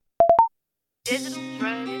Digital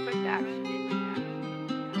Drug Production.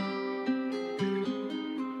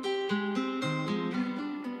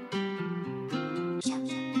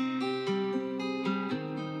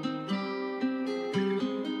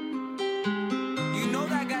 You know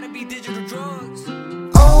that gotta be digital drugs.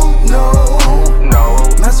 Oh no,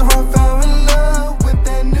 mess around, fell in love with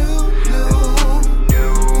that new.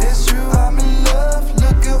 It's true, I'm in love.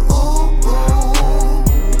 Look at ooh.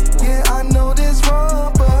 Yeah, I know this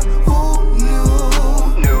wrong, but who knew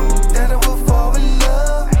that I would fall in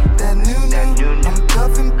love? That new. I'm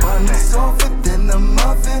cuffing, bun softer than a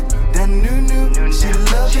muffin. That new. She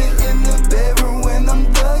love it in the bedroom when I'm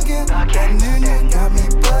thugging. That new got me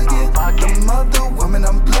bugging. The mother woman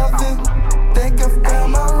I'm bluffing. Think I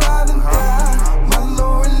found my ride and die. My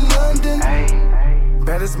lord in London.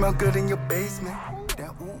 Better smell good in your basement. That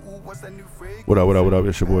what's that new fragrance? What up?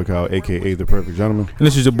 It's your boy Kyle, aka The Perfect Gentleman. And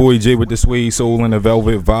this is your boy Jay with the suede soul and the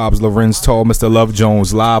velvet vibes. Lorenz Tall, Mr. Love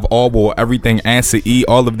Jones, live, all war, everything, answer E,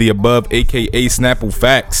 all of the above, aka Snapple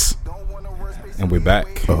Facts. And we're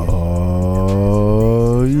back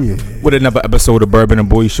Oh, yeah. with another episode of Bourbon and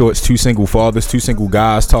Boy Shorts. Two single fathers, two single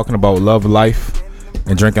guys talking about love, life,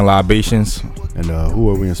 and drinking libations. And who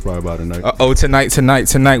are we inspired by tonight?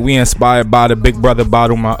 Tonight we inspired by the Big Brother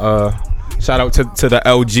bottle. My shout out to the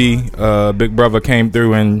LG. Big Brother came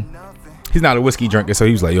through and he's not a whiskey drinker, so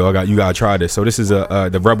he was like, "Yo, you gotta try this." So this is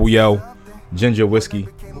the Rebel Yell ginger whiskey.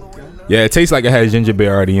 Yeah, it tastes like it has ginger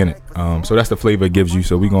beer already in it. So that's the flavor it gives you.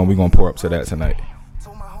 So we gonna pour up to that tonight.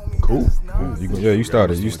 Cool. You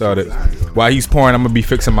started. While he's pouring, I'm gonna be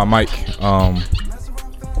fixing my mic.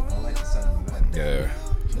 Yeah.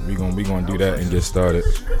 So we gonna do that and get started.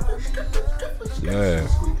 Yeah.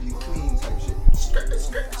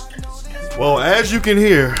 Well, as you can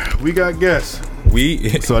hear, we got guests.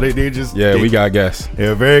 So they just we got guests.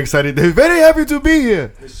 They're very excited. They're very happy to be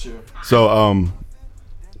here. So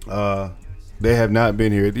they have not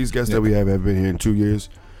been here. These guests that we have been here in 2 years.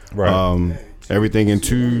 Right. Everything in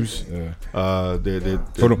twos. Yeah. They're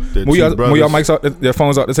Hold on. two Move y'all brothers. mics out, their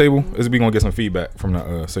phones out the table. We gonna get some feedback from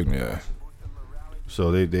the signal. Yeah.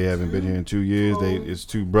 So they haven't been here in 2 years. It's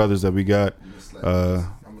two brothers that we got.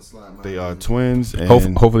 They are twins. And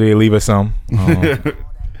Hopefully they leave us some.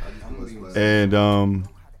 and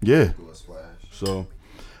yeah. So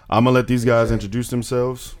I'm gonna let these guys introduce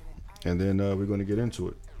themselves, and then we're gonna get into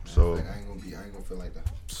it. So I ain't gonna feel like that.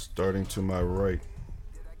 starting to my right.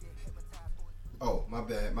 Oh, my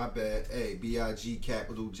bad. Hey, B-I-G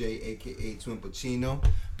capital J, a.k.a. Twin Pacino.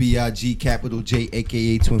 B-I-G capital J,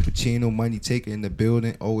 a.k.a. Twin Pacino. Money taker in the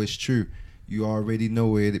building. Oh, it's true. You already know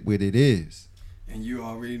what it is. And you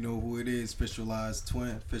already know who it is. Fiscalized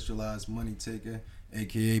Twin, Fiscalized Money Taker,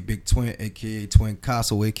 a.k.a. Big Twin, a.k.a. Twin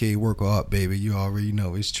Castle, a.k.a. Worker Up, baby. You already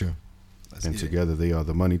know. It's true. And together they are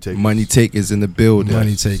the Money Takers. Money takers in the building.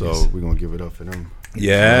 Money Takers. So we're gonna give it up for them.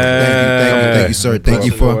 Yeah. Thank you, sir. Thank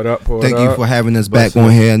you Pour it up. for having us back Bless on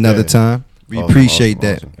up. here another Yeah. time. We Awesome, appreciate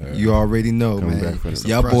awesome, that. awesome. You already know, Coming man. back for the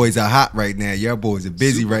Y'all boys are hot right now. Y'all boys are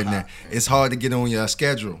busy right now. It's hard to get on your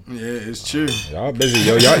schedule. Yeah, it's true. Y'all busy,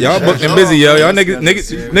 yo. Y'all booked and busy, yo. Y'all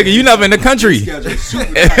nigga, you never in the country.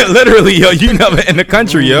 Literally, yo, you never in the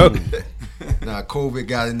country, yo. Nah, COVID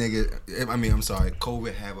got a nigga. I'm sorry.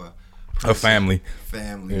 COVID have A family.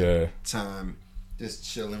 family time. Just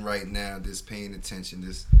chilling right now. Just paying attention.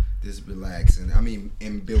 Just relaxing.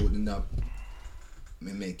 And building up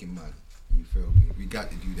and making money. You feel me? We got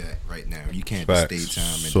to do that right now. You can't just stay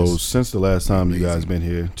time. And So just since the last time you lazy. guys been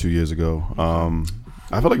here 2 years ago,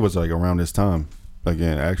 I feel like it was like around this time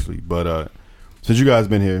again, actually. But since you guys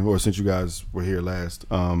been here, or since you guys were here last,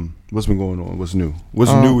 what's been going on? What's new?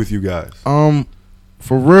 What's new with you guys?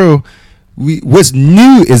 For real. What's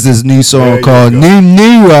new is this new There song you called go.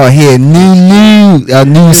 New out here.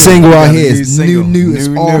 New single out here. It's new. It's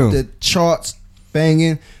off the charts,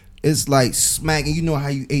 banging. It's like smacking. You know how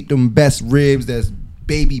you ate them best ribs? That's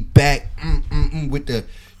baby back with the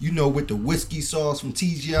with the whiskey sauce from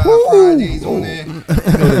TGI Fridays on there.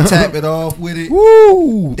 To tap it off with it.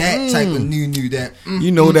 Woo! That type of new that.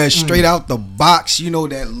 You know that straight out the box. You know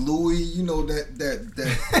that Louis. You know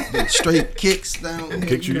that straight kicks down.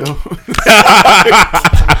 Kicked you, yo?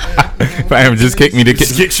 Fam just kicked me to kick.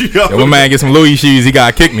 Kicked you, yo? Yo, my man get some Louis shoes. He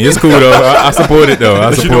gotta kick me. It's cool though. I support it though.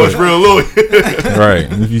 You know it's real Louis. Right.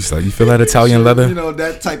 You feel that Italian leather? You know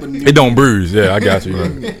that type of new. It don't bruise. Yeah, I got you.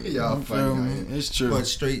 Y'all funny. It's true. But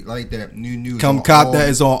straight like that. New. Come on cop all- that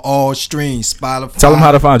is on all streams. Spotify. Tell them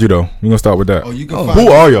how to find you though. We gonna start with that. Oh, you can find Who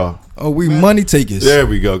are y'all? Oh, we money takers. There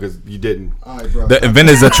we go, because you didn't. All right, bro. The event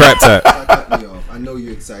is a trap tap. Stop cutting me off. I know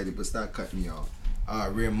you're excited, but stop cutting me off. All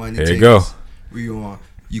right, real money There you takers. go. We on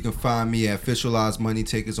You can find me at Officialized Money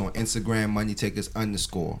Takers on Instagram,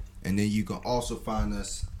 moneytakers_. And then you can also find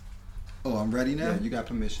us. Oh, I'm ready now? Yeah, you got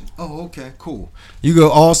permission. Oh, okay, cool. You can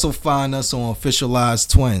also find us on Officialized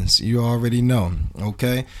Twins. You already know.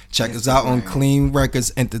 Okay? Check us out on Clean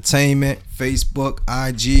Records Entertainment, Facebook,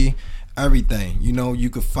 IG, everything. You know, you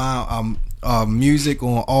can find music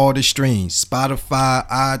on all the streams. Spotify,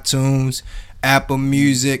 iTunes, Apple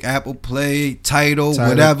Music, Apple Play, Tidal,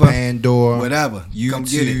 whatever. Pandora. Whatever. YouTube. Come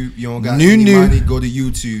get it. You don't got any money, go to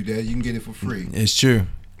YouTube. There, you can get it for free. It's true.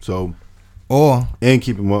 So, and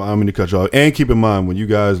keep in mind, I'm going to cut you off. And keep in mind, when you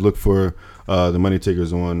guys look for the Money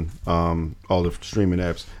Takers on all the streaming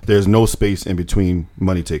apps, there's no space in between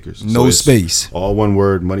Money Takers. No space. All one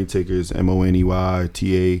word, Money Takers,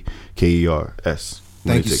 MONEYTAKERS.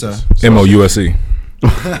 Thank you, sir. MOUSE.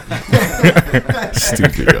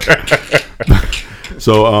 Stupid.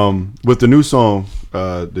 So, with the new song,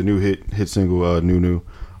 the new hit single, New.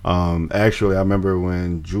 Actually, I remember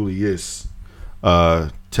when Julius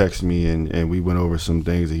texted me and we went over some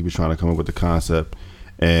things that he was trying to come up with the concept,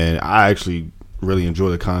 and I actually really enjoy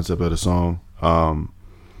the concept of the song.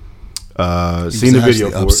 Seen the video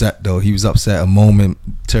for upset though. He was upset, a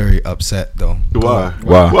momentary upset though. Why?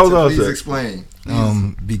 Why? Why was I Please upset? explain.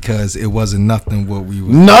 Because it wasn't nothing what we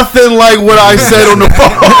was. Nothing like what I said on the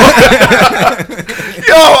phone.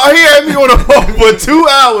 Yo, he had me on the phone for 2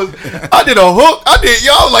 hours. I did a hook.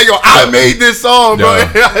 I made this song, bro.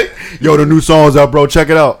 Yo, the new song's out, bro. Check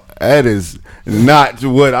it out. That is not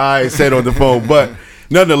what I said on the phone, but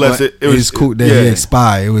nonetheless, But it was cool that he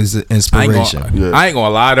inspired. It was an inspiration. I ain't gonna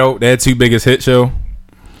lie though, their two biggest hit show.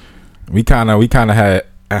 We kind of had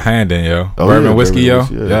a hand in, yo. Bourbon Whiskey, yo.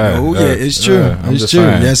 Oh yeah, it's true. I'm It's just true.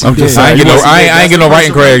 saying. Yes, I'm you just did. saying. I ain't get no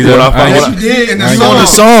writing credits. Yo. Yes, you did in the You on the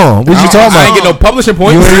song. song? What you talking I ain't about? get no publishing You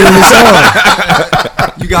points. ain't in the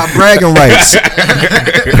song. You got bragging rights.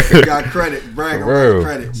 You got credit, bragging rights,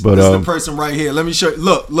 credits. But This is the person right here. Let me show you.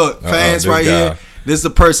 Look, fans this right guy. here. This is the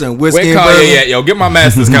person. Whiskey Where and Kanye bourbon. at, yo? Get my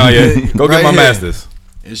masters, Kanye. Go Right get my here. masters.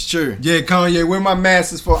 It's true. Yeah, Kanye, where my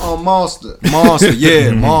masters for Monster? Monster,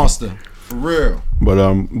 yeah, monster. For real. But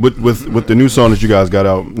with the new song that you guys got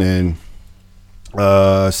out and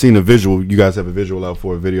seen a visual, you guys have a visual out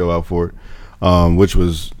for it, video out for it, which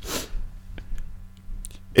was,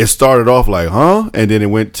 it started off like, huh? And then it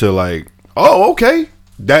went to like, oh, okay.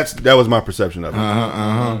 That was my perception of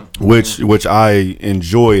it. Which I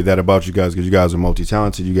enjoy that about you guys, because you guys are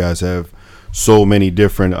multi-talented. You guys have so many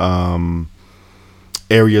different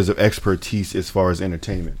areas of expertise as far as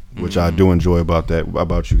entertainment, which I do enjoy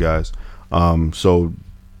about you guys. So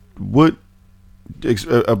what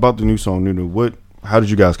about the new song, New? How did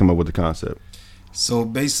you guys come up with the concept? So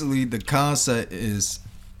basically, the concept is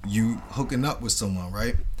you hooking up with someone,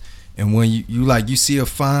 right? And when you see a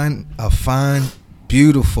fine,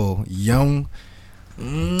 beautiful, young,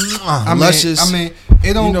 luscious. I mean,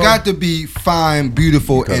 it don't got to be fine,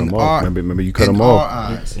 beautiful, Cut and him off. art. Remember you cut in him our off.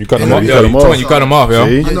 eyes. You cut And him off, you yo. cut him off. You cut him off, yo.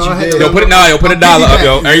 See? I know I had Yo, to- put it a dollar up,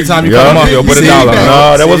 yo. Every time you Yeah. cut him off, yo, put a See, dollar that-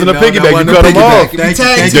 up. No, that wasn't a piggyback. You cut him off.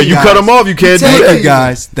 Thank Yeah, you cut him off. You can't do Thank that. you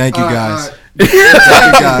guys. Thank you guys. Alright. Thank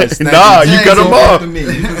you guys. Thank Nah, you James cut him go off. after me. You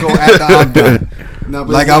can go after I'm done. No,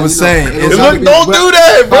 but Like it's I was saying, it it's- gotta Look, be don't do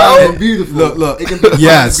that, bro. fine and beautiful. Look. It can be fine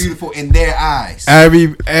Yes. and beautiful in their eyes.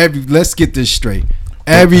 Every let's get this straight.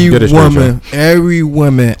 Every Get it straight,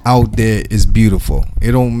 woman out there is beautiful.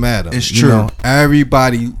 It don't matter. It's You true. know,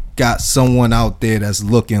 everybody got someone out there that's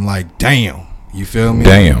looking like damn. You feel me?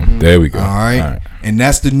 Damn, there we go. All right. And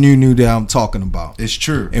that's the new that I'm talking about. It's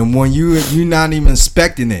true. And when you're not even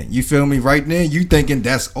expecting it, you feel me? Right now, you thinking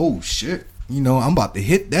that's, oh shit, you know, I'm about to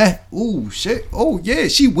hit that. Oh shit. Oh yeah,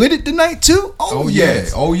 she with it tonight too. Oh,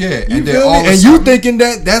 yes. Oh yeah. You And then feel all me? of a And you sudden- thinking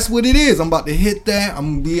that's what it is. I'm about to hit that.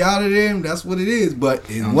 I'm gonna be out of there. And that's what it is. But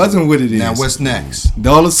it wasn't what it is. Now what's next?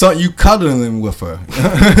 All of a sudden you cuddling with her.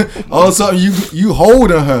 All of a sudden you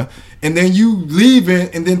holding her, and then you leaving,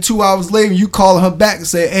 and then 2 hours later you calling her back and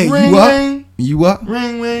say, "Hey, Ring, you up? ring. You up?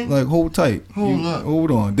 Ring ring. Like hold tight. Hold up.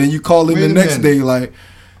 Hold on." Then you call in Wait the a next minute. day like,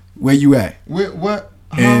 "Where you at?" What?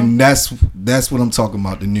 And that's what I'm talking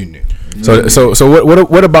about. The new. So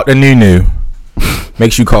what about the new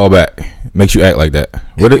makes you call back? Makes you act like that?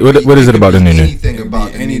 What is it about the new? Anything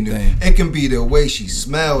about the anything. anything. It can be the way she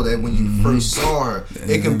smelled that when you first saw her.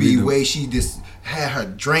 It can be the way she just had her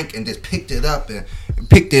drink and just picked it up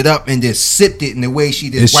and just sipped it, and the way she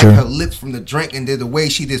just It's wiped true. her lips from the drink, and then the way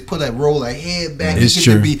she just put her roll her head back. It's it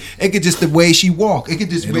true. could just the way she walk. It could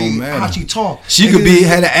just It be don't matter. how she talk. She It could be just-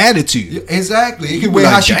 had an attitude. Exactly. It You could be be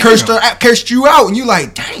like, how she damn. cursed you out, and you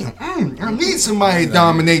like, damn, I need somebody to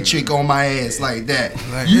dominate chick on my ass like that.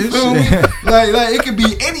 Like, You this feel me? shit. like it could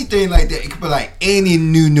be anything like that. It could be like any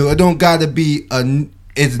new. It don't gotta be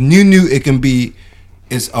it's new. It can be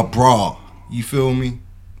it's a bra. You feel me?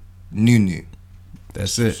 New.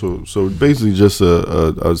 That's it. So basically, just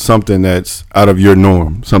a something that's out of your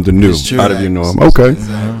norm, something new It's true. out of your norm. Okay,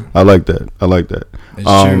 Exactly. I like that.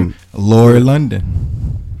 It's true. Lori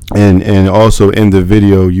London. And also in the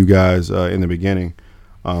video, you guys in the beginning,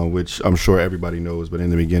 which I'm sure everybody knows, but in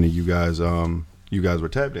the beginning, you guys were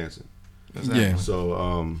tap dancing. Yeah.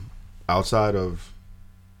 So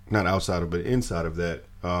but inside of that,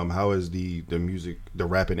 how is the music, the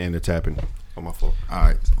rapping and the tapping? Oh, my fault. All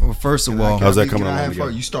right. Well, first of all, How's that coming Can I along have together?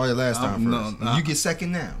 first? You started last time No, first. no. You get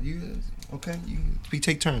second now. Okay? We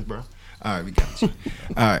take turns, bro. All right, we got you.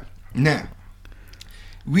 All right. Now,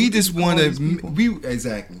 we just want to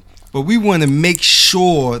exactly. But we want to make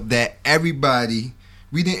sure that everybody,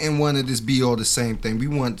 we didn't want to just be all the same thing. We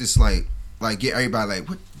want this like get everybody like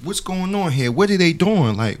what's going on here? What are they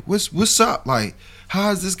doing? Like what's up? Like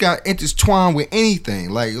how is this guy intertwined with anything?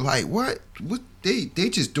 Like what they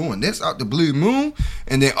just doing this out the blue moon,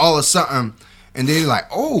 and then all of a sudden, and they like,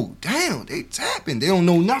 oh damn, they tapping. They don't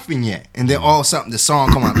know nothing yet, and then all of a sudden the song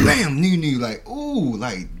come on, bam, new, like ooh,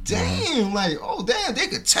 like damn, like oh damn, they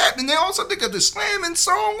could tap, and then all of a sudden they got the slamming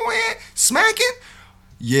song on here, smacking.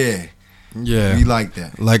 Yeah, yeah, we like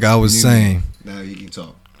that. like I was New. saying. Now you can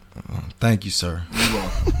talk. Thank you, sir. You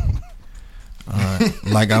welcome. All right.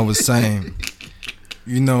 Like I was saying,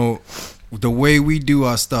 you know, the way we do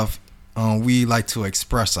our stuff, we like to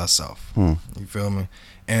express ourselves. You feel me?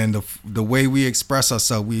 And the way we express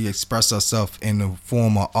ourselves in the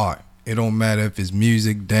form of art. It don't matter if it's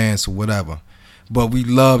music, dance, or whatever. But we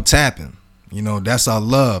love tapping. You know, that's our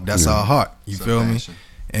love. That's our heart. You It's our feel me? passion.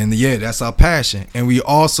 And yeah, that's our passion. And we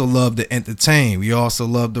also love to entertain. We also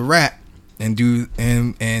love to rap and do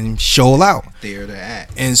and show out. There to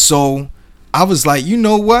act. And so I was like, you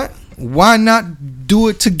know what? Why not do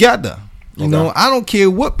it together? You know, I don't care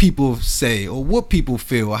what people say or what people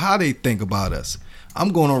feel or how they think about us. I'm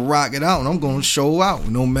gonna rock it out and I'm gonna show out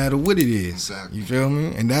no matter what it is. Exactly. You feel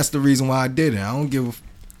me? And that's the reason why I did it. I don't give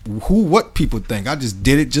what people think. I just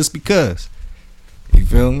did it just because. You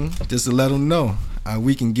feel me? Just to let them know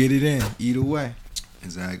we can get it in either way.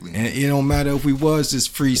 Exactly. And it don't matter if we was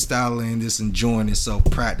just freestyling, just enjoying itself,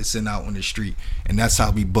 practicing out on the street, and that's how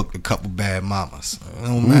we booked a couple bad mamas. It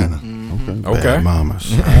don't matter. Okay. Bad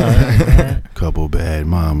mamas. Couple bad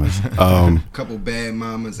mamas. Couple bad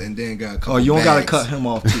mamas, and then got a couple Oh, you don't gotta bags. cut him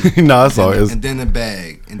off too. No, that's all. It's, And then a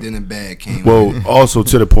bag came. well, with it. also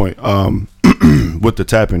to the point, with the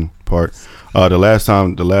tapping part, the last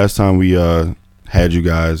time we had you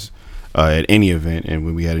guys at any event, and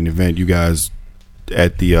when we had an event, you guys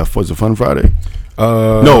at the was it Fun Friday?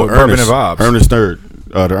 No, Bourbon and Vibes. Ernest Third,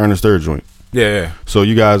 the Ernest Third joint. Yeah. So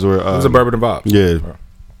you guys were. It was a Bourbon and Vibes. Yeah.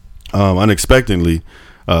 Unexpectedly,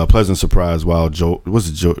 pleasant surprise. While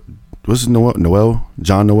was it Noel?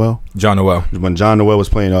 John Noel? John Noel. When John Noel was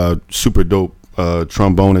playing super dope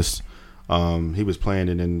trombonist, he was playing,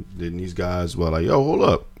 and then these guys were like, yo, hold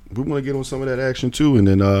up, we want to get on some of that action too. And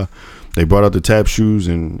then they brought out the tap shoes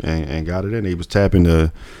and got it in. They was tapping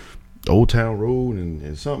the Old Town Road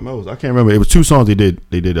and something else. I can't remember. It was two songs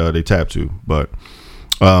they tapped to, but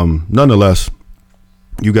nonetheless,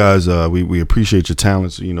 you guys, we appreciate your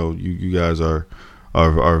talents. You know, you guys are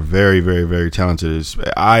very, very, very talented.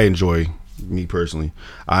 Me personally,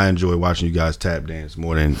 I enjoy watching you guys tap dance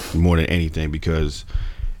more than anything, because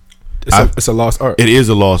It's a lost art. it is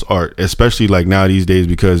a lost art, especially like now these days,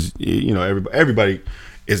 because you know everybody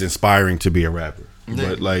is inspiring to be a rapper.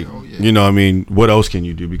 But like, you know, I mean, what else can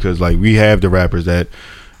you do? Because like we have the rappers that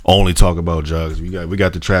only talk about drugs. We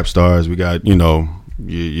got the trap stars. We got, you know,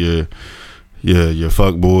 your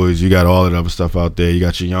fuck boys. You got all that other stuff out there. You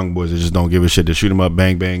got your young boys that just don't give a shit. They shoot them up,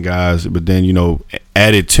 bang bang guys. But then, you know,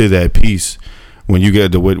 added to that piece, when you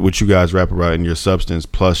get what you guys rap about in your substance,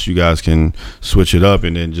 plus you guys can switch it up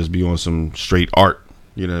and then just be on some straight art.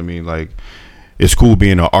 You know what I mean? Like, it's cool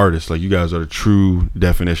being an artist. Like, you guys are the true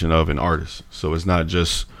definition of an artist. So it's not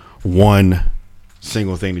just one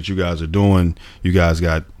single thing that you guys are doing. You guys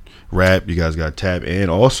got rap, you guys got tap, and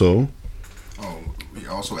also we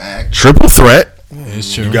also act. triple threat.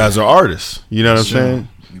 It's true. You guys are artists. You know what I'm saying?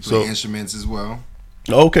 We play So instruments as well.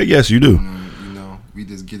 okay, yes, you do. You know, We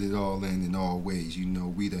just get it all in all ways. You know,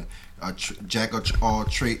 we the jack of all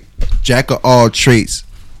traits.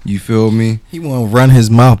 You feel me? He want to run his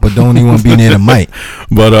mouth, but don't even want to be near the mic.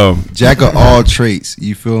 But Jack of all traits.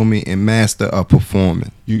 You feel me? And master of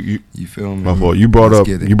performing. you feel me? my fault. You brought Let's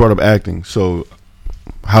get it. up acting. So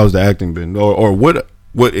how's the acting been, or what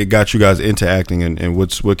it got you guys into acting, and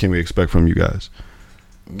what can we expect from you guys?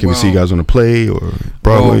 Can we see you guys on a play or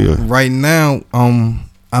Broadway? Well, or right now,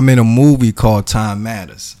 I'm in a movie called Time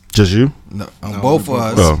Matters. just you? No, No, both we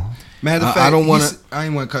of both- us. Oh, Matter of I fact, don't wanna- I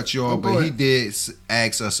didn't want to cut you off, go but he ahead. did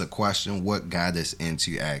ask us a question. What got us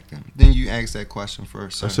into acting? Then you ask that question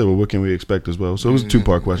first. I Sir. said, well, what can we expect as well? So it was a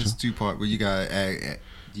 2-part question. It's 2-part, but you got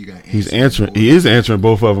He is answering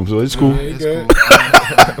both of them, so it's cool. It's cool.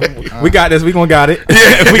 We got this. We gonna got it.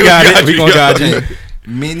 Yeah, we got it. We gonna got you.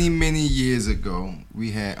 Many years ago, we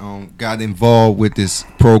had got involved with this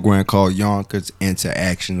program called Yonkers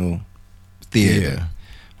Interactional Theater.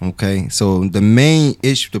 Okay, so the main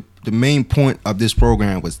issue, the main point of this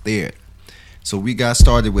program was theater. So we got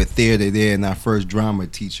started with theater there, and our first drama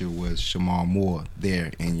teacher was Shamar Moore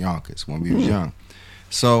there in Yonkers when we was young.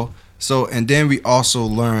 So and then we also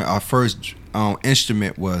learned our first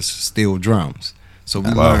instrument was steel drums. So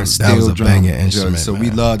we Wow, learned that steel was a drum. banging instrument, So we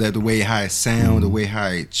man. love that the way how it sound, the way how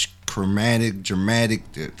it chromatic, dramatic,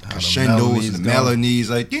 the crescendos, melodies the go. melodies,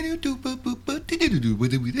 like was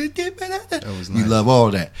we nice. love all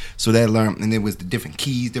that. So that learned, and there was the different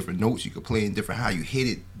keys, different notes you could play, and different how you hit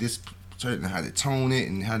it, this certain how they tone it,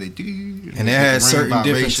 and how they do. And they had ring certain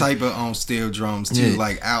different vibration. type of steel drums too, Yeah.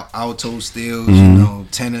 like alto steels, you know,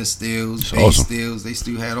 tenor steels, bass awesome. steels. They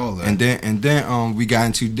still had all that. And then we got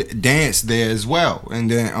into dance there as well.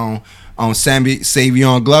 And then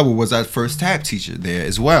Savion Glover was our first tap teacher there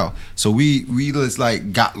as well. So we just like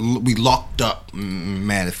we locked up.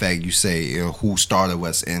 Matter of fact, you say who started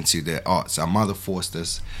us into the arts? Our mother forced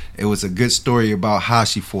us. It was a good story about how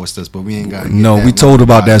she forced us, but we ain't got. no, we told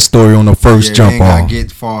about that story on the first We jump ain't gotta off.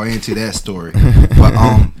 get far into that story.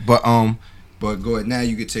 But go ahead. Now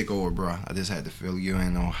you can take over, bro. I just had to fill you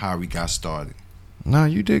in on how we got started. No,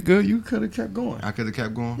 you did good. You could have kept going. I could have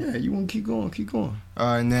kept going. Yeah, you want to keep going. Keep going.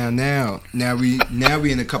 All right, now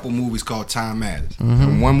we in a couple movies called Time Matters.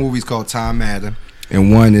 And one movie's called Time Matter,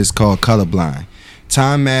 and one is called Colorblind.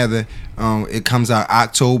 Time Matter, it comes out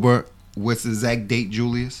October. What's the exact date,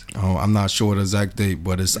 Julius? Oh, I'm not sure the exact date,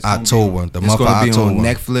 but it's gonna be October. on- The it's month of gonna be October. on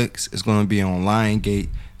Netflix. It's gonna be on Lionsgate.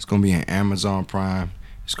 It's gonna be on Amazon Prime.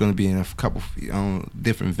 It's gonna be in a couple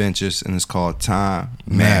different ventures, and it's called Time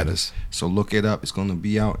Matters. So look it up. It's gonna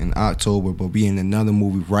be out in October, but we in another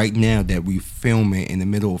movie right now that we filming in the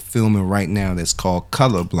middle of filming right now. That's called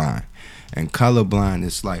Colorblind, and Colorblind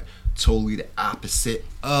is like totally the opposite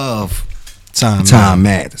of Time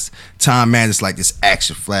Matters. Time Matters like this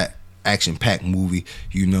action-packed movie.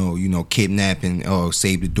 You know, kidnapping or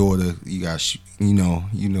save the daughter. You got, you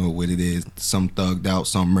know what it is. Some thugged out,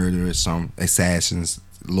 some murderers, some assassins,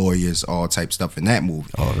 lawyers, all type stuff in that movie.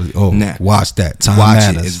 Now, Watch that. Time watch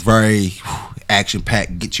Matters. it. It's very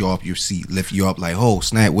action-packed. Get you off your seat, lift you up like, oh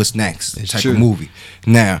snap, what's next? It's type true. of movie.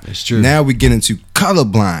 Now, It's true. Now we get into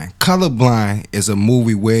Colorblind. Colorblind is a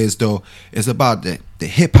movie where it's about the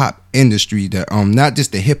hip hop industry, not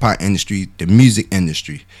just the hip hop industry, the music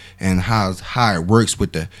industry, and how it works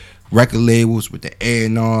with the record labels, with the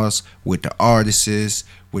A&Rs, with the artists,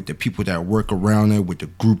 with the people that work around it, with the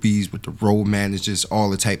groupies, with the road managers, all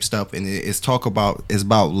the type stuff. And it's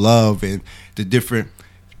about love and the different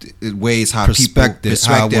ways how Perspective,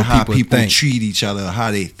 how people people think. treat each other, how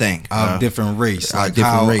they think. Our different race, our like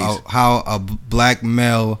different race. how a black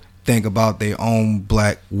male think about their own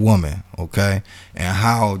black woman, okay, and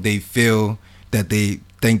how they feel that they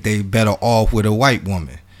think they better off with a white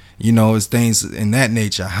woman. You know, it's things in that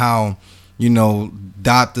nature. How, you know,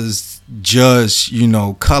 doctors judge, you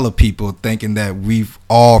know, color people, thinking that we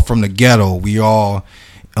all from the ghetto. We all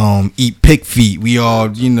eat pig feet. We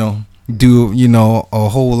all, you know, do, you know, a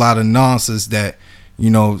whole lot of nonsense that,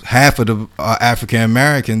 you know, half of the African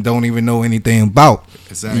American don't even know anything about.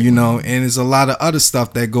 Exactly. You know, and there's a lot of other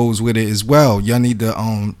stuff that goes with it as well. Y'all need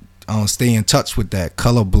to stay in touch with that.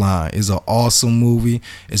 Colorblind is an awesome movie.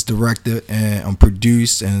 It's directed and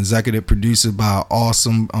produced and executive produced by an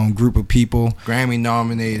awesome group of people. Grammy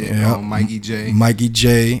nominated, Yeah. Mikey J. Mikey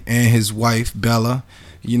J and his wife Bella.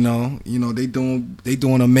 You know, they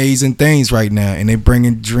doing amazing things right now, and they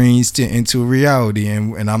bringing dreams into reality,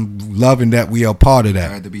 and I'm loving that we are part of that.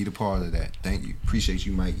 Glad to be the part of that. Thank you. Appreciate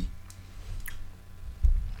you, Mikey.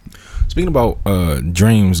 Speaking about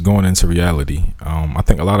dreams going into reality, I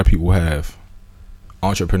think a lot of people have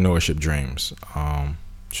entrepreneurship dreams.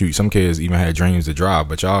 Shoot, some kids even had dreams to drive,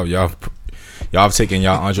 but y'all y'all have taken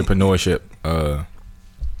y'all entrepreneurship.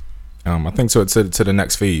 I think to the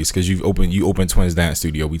next phase, because you opened Twins Dance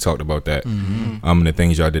Studio. We talked about that. And the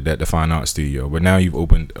things y'all did at the Fine Art Studio. But now you've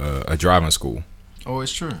opened a driving school. Oh,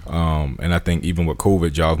 it's true. And I think even with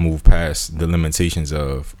COVID, y'all have moved past the limitations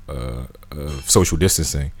of social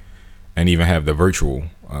distancing, and even have the virtual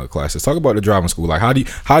classes. Talk about the driving school. Like,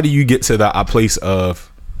 how do you get to that place of?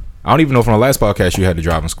 I don't even know if on the last podcast you had the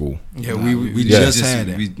driving school. Yeah, we just had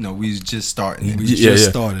it. We was just starting. We just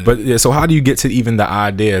started. But yeah, so how do you get to even the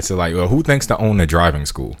idea to like, well, who thinks to own a driving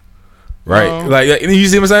school, right? Like, you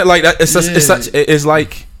see what I'm saying?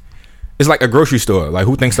 Like, it's like a grocery store. Like,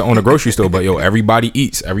 who thinks to own a grocery store? But yo, everybody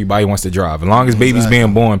eats. Everybody wants to drive. As long as babies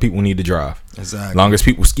being born, people need to drive. Exactly. As long as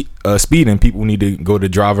people speeding, people need to go to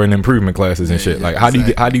driver and improvement classes and shit. Like, how do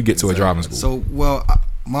you get to a driving school? So, well,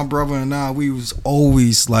 my brother and I, we was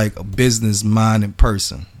always like a business minded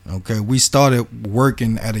person. Okay, we started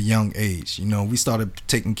working at a young age. You know, we started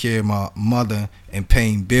taking care of my mother and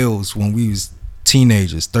paying bills when we was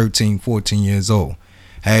teenagers, 13, 14 years old.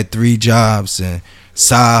 Had 3 jobs and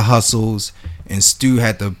side hustles, and Stu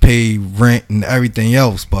had to pay rent and everything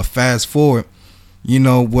else. But fast forward, you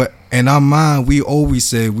know what? In our mind, we always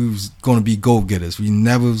said we was gonna be go-getters. We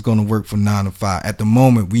never was gonna work for 9 to 5. At the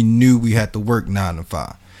moment, we knew we had to work 9 to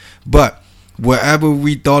 5. But whatever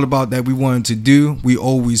we thought about that we wanted to do, we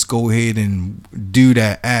always go ahead and do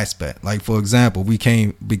that aspect. Like, for example, we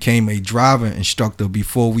became a driving instructor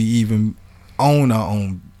before we even owned our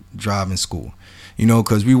own driving school. You know,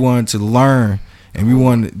 because we wanted to learn. And we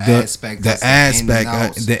wanted the aspect,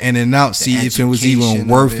 the in and out, see if it was even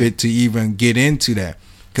worth it to even get into that.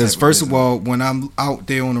 Because first of all, when I'm out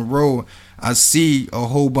there on the road, I see a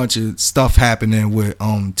whole bunch of stuff happening with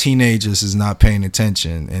teenagers is not paying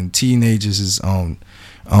attention, and teenagers is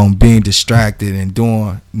being distracted and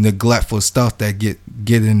doing neglectful stuff that get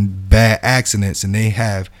in bad accidents, and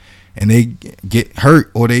they get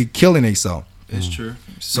hurt or they killing themselves. It's true.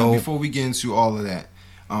 So now, before we get into all of that,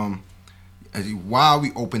 why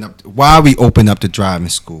we open up the driving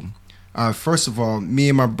school? First of all, me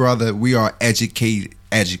and my brother, we are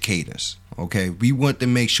educators. Okay, we want to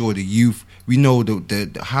make sure the youth, we know the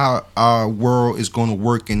how our world is going to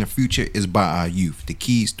work in the future is by our youth. The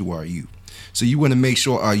keys to our youth. So you want to make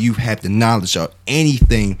sure our youth have the knowledge of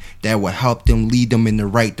anything that will help them, lead them in the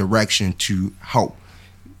right direction to help.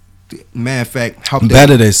 Matter of fact, help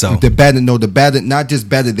better themselves. The better, not just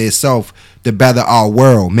better themselves, the better our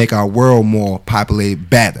world, make our world more populated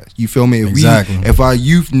better. You feel me? Exactly. If our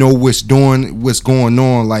youth know what's going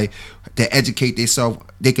on, like to educate themselves,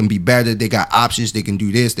 they can be better. They got options. They can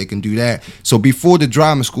do this. They can do that. So before the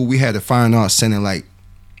drama school, we had a fine arts center, like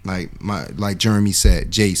Jeremy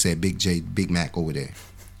said, Jay said, Big J, Big Mac over there.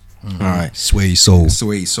 Mm-hmm. All right, Sway Soul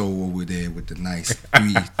over there with the nice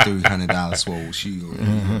 $300 swole shoe.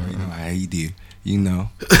 Mm-hmm. You know how he do. You know.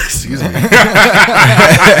 Excuse me.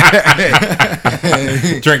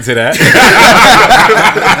 Drink to that.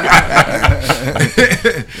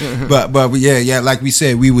 but yeah, like we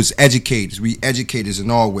said, we was educators. We educators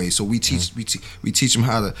in all ways. So we teach them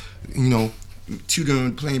how to, you know, tune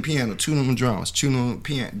them playing piano, tune them on drums, tune them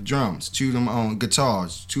drums, tune them on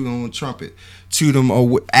guitars, tune them on trumpet, tune them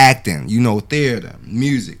on acting, you know, theater,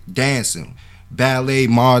 music, dancing, ballet,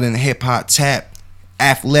 modern, hip hop, tap,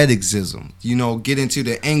 athleticism, you know, get into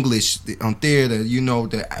the English on theater, you know,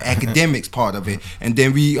 the academics part of it. And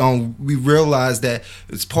then we realized that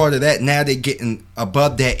it's part of that. Now they're getting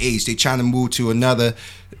above that age. They're trying to move to another,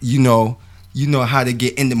 you know how to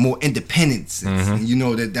get into more independence. Mm-hmm. You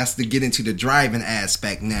know, that's to get into the driving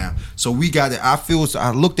aspect now. So we got it.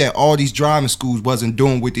 I looked at all these driving schools wasn't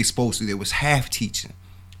doing what they supposed to. They was half teaching,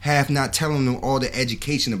 half not telling them all the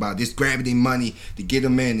education about this, grabbing their money to get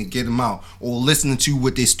them in and get them out, or listening to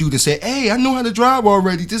what their students say. Hey, I know how to drive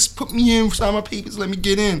already. Just put me in, sign my papers, let me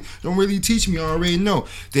get in. Don't really teach me. I already know.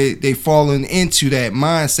 They falling into that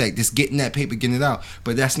mindset, just getting that paper, getting it out.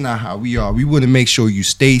 But that's not how we are. We want to make sure you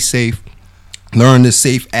stay safe. Learn the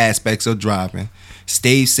safe aspects of driving.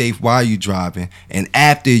 Stay safe while you're driving. And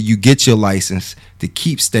after you get your license, to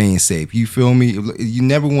keep staying safe. You feel me? You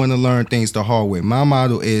never want to learn things the hard way. My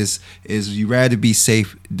motto is you rather be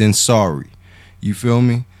safe than sorry. You feel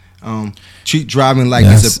me? Treat driving like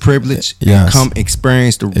it's a privilege. And come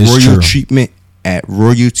experience the royal treatment at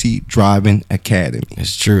Royalty Driving Academy.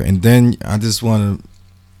 It's true. And then I just want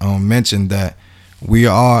to mention that we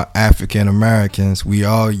are African Americans. We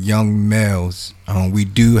are young males. We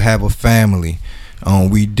do have a family.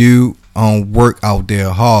 We do work out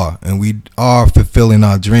there hard, and we are fulfilling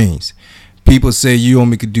our dreams. People say you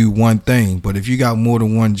only could do one thing, but if you got more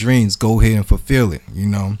than one dreams, go ahead and fulfill it. You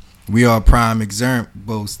know, we are prime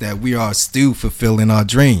examples that we are still fulfilling our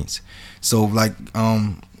dreams. So like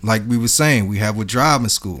we were saying, we have a driving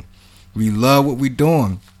school. We love what we're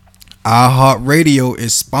doing. iHeartRadio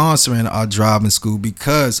is sponsoring our driving school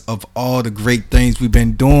because of all the great things we've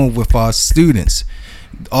been doing with our students.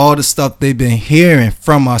 All the stuff they've been hearing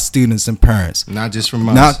from our students and parents. Not just from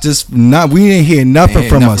us. We didn't hear nothing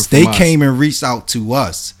from us. Nothing They from us. came and reached out to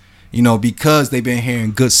us, because they've been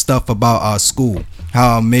hearing good stuff about our school,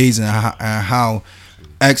 how amazing and how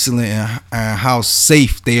excellent and how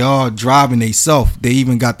safe they are driving themselves. They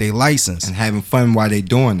even got their license And having fun while they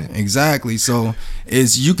doing it. Exactly. So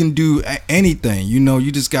you can do anything.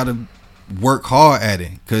 You just gotta work hard at it,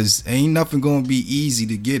 because ain't nothing gonna be easy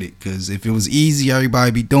to get it. Because if it was easy, everybody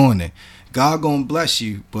be doing it. God gonna bless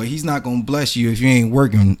you, but He's not gonna bless you if you ain't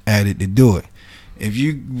working at it to do it. If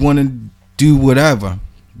you want to do whatever,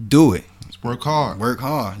 do it. Let's work hard. Work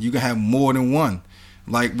hard. You can have more than one.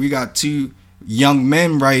 Like we got 2 young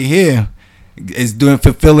men right here is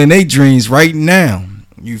fulfilling their dreams right now.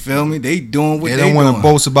 You feel me? They doing what They they don't want to doing.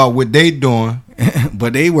 boast about what they doing.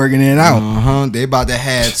 But they working it out. They about to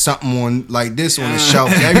have something on like this on the shelf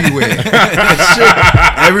everywhere.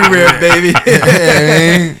 Everywhere, baby. Yeah,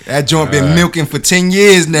 man. That joint been milking for 10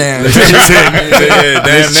 years now. Let's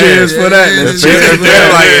cheers for that. Let's cheers.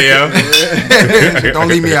 Don't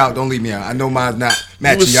leave me out. Don't leave me out. I know mine's not It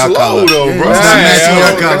matching was y'all slow color. though, bro. It's not matching Yeah,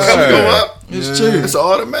 y'all the cup color. go up. It's true. It's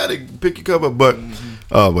automatic. Pick your cup up, but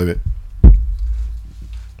wait a minute.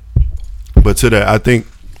 But to that, I think,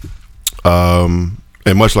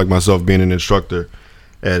 and much like myself being an instructor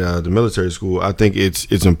at the military school, I think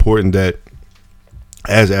it's important that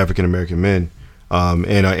as African American men,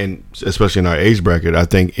 and especially in our age bracket, I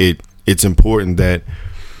think it's important that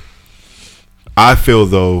I feel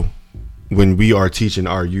though when we are teaching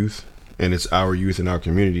our youth, and it's our youth in our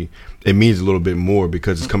community, it means a little bit more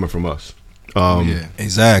because it's coming from us. Yeah,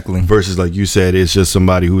 exactly. Versus like you said, it's just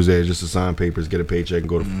somebody who's there just to sign papers, get a paycheck, and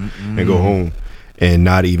go home, and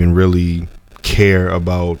not even really care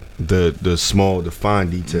about the fine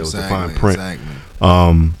details, the fine print.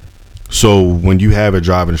 Exactly. So when you have a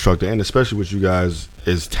driving instructor, and especially with you guys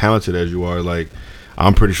as talented as you are, like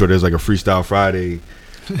I'm pretty sure there's like a Freestyle Friday.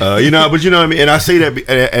 But you know what I mean. And I say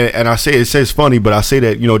that, and I say it says funny, but I say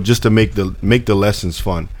that just to make the lessons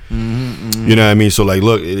fun. You know what I mean. So like,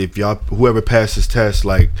 look, if y'all whoever passed this test,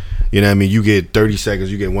 like you know what I mean, you get 30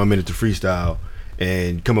 seconds, you get 1 minute to freestyle,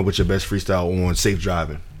 and come up with your best freestyle on safe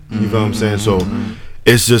driving. You feel what I'm saying? So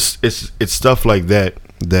it's just it's stuff like that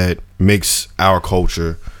makes our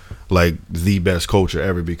culture like the best culture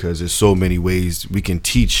ever, because there's so many ways we can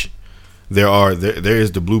teach. There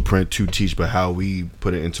is the blueprint to teach, but how we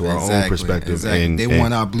put it into our own perspective. Exactly. And They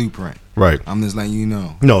want our blueprint. Right. I'm just letting you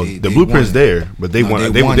know. No, They the blueprint's want it. there, but they No,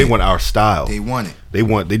 want they want they it. want our style. They want it. They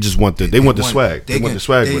want the swag. They want the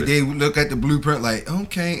swag with it. They look at the blueprint like,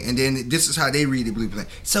 okay, and then this is how they read the blueprint.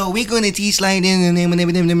 So we're gonna teach like this, and then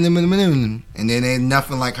there's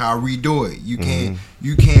nothing like how we do it. You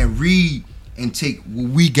can't read and take what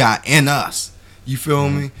we got in us. You feel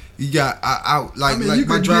me? You got like you my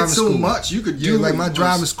could driving get so school. much. You could Yeah, do like it my once.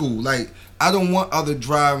 driving school. Like I don't want other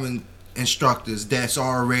driving instructors that's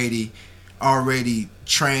already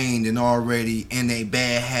trained and already in their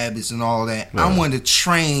bad habits and all that. I want to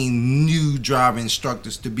train new driving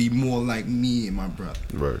instructors to be more like me and my brother.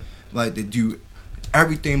 Right. Like to do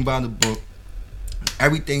everything by the book,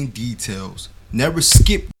 everything details, never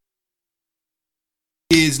skip.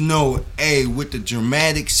 Is with the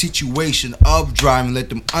dramatic situation of driving, let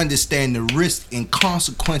them understand the risks and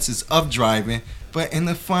consequences of driving, but in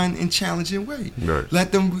a fun and challenging way. Right.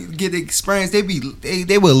 Let them get the experience.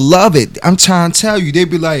 They will love it. I'm trying to tell you, they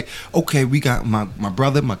be like, okay, we got my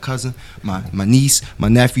brother, my cousin, my niece, my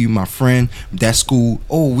nephew, my friend, that school.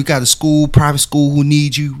 Oh, we got a school, private school who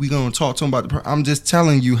needs you. We gonna talk to them about I'm just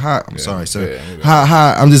telling you how. I'm sorry, sir.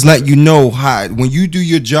 How I'm just letting you know how when you do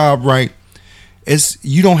your job right.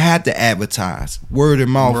 You don't have to advertise. Word of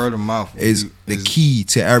mouth is the key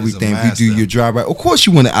to everything. If you do your job right, of course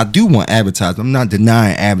you want to. I do want to advertise. I'm not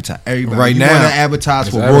denying advertise. Everybody Right you now, want to advertise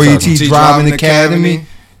for advertising. Royalty Driving Academy.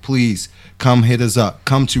 Please come hit us up.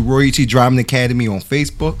 Come to Royalty Driving Academy on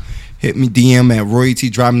Facebook. Hit me DM at Royalty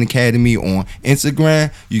Driving Academy on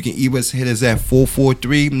Instagram. You can even hit us at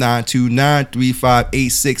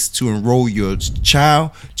 443-929-3586 to enroll your child,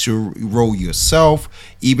 to enroll yourself,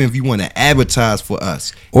 even if you want to advertise for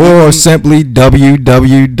us. Or simply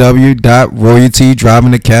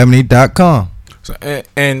www.royaltydrivingacademy.com. So,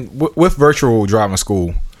 and with virtual driving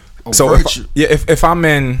school, virtual. if I'm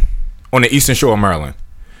on the Eastern Shore of Maryland,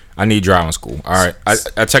 I need driving school. All right,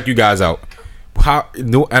 I check you guys out.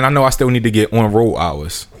 And I know I still need to get on road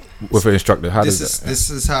hours. with an instructor? How does This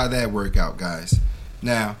is how that work out, guys.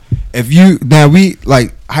 Now, we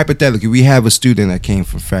like hypothetically, we have a student that came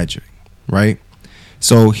from Frederick, right?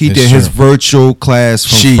 So he did his virtual class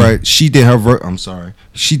from she did her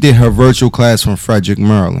virtual class from Frederick,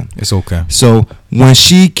 Maryland. It's okay. So when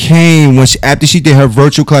she came, after she did her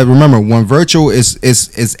virtual class, remember when virtual is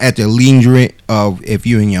at the leisure of if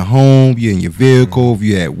you're in your home, you're in your vehicle, if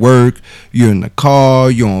you're at work, you're in the car,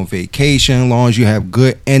 you're on vacation, as long as you have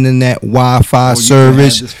good internet, Wi-Fi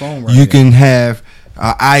service, you can have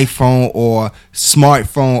an iPhone or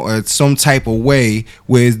smartphone or some type of way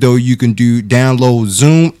where as though you can download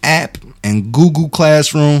Zoom app and Google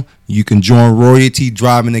Classroom, you can join Royalty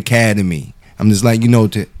Driving Academy. I'm just like,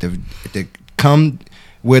 to come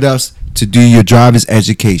with us to do your driver's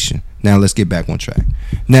education. Now let's get back on track.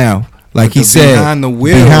 Now, like he said, behind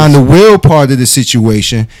the wheel part of the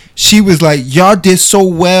situation, she was like, y'all did so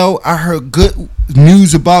well. I heard good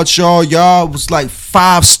news about y'all. Y'all was like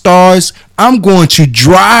 5 stars. I'm going to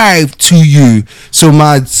drive to you so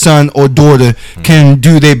my son or daughter can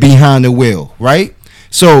do their behind the wheel, right?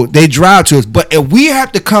 So they drive to us. But if we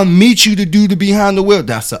have to come meet you to do the behind the wheel,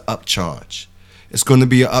 that's an upcharge. It's going to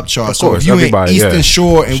be an upcharge. So if you in Eastern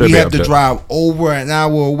Shore and we have to drive over an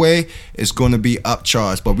hour away, it's going to be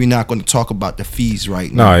upcharged. But we're not going to talk about the fees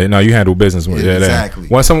right now. No, you handle business with it. Exactly.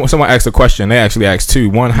 When someone asked a question, they actually asked 2.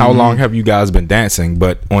 One, how long have you guys been dancing?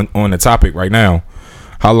 But on the topic right now,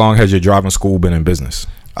 how long has your driving school been in business?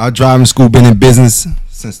 Our driving school been in business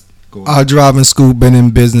since. Our driving school been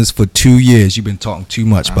in business for 2 years. You've been talking too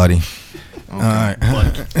much, buddy. Okay. All right.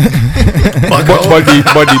 Buddy.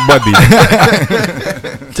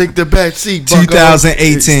 Take the back seat.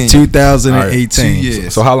 2018. 2018. 2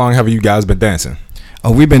 years. So how long have you guys been dancing?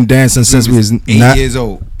 Oh, we've been dancing since we was 8 years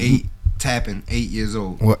old. 8 years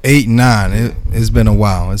old. Well, 8, 9. It's been a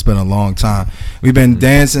while. It's been a long time. We've been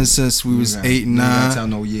dancing since we was 8,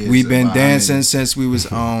 9. We've been dancing since we was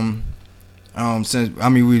we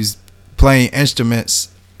was playing instruments.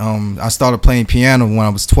 I started playing piano when I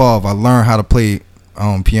was 12. I learned how to play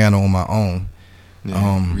piano on my own.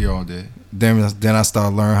 Yeah, we all did. Then I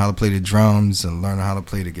started learning how to play the drums and learning how to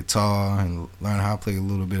play the guitar and learning how to play a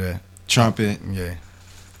little bit of trumpet.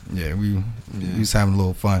 Yeah, we was having a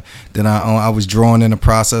little fun. Then I was drawing in the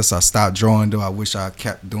process. I stopped drawing though. I wish I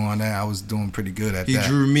kept doing that. I was doing pretty good at that. He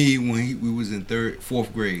drew me when we was in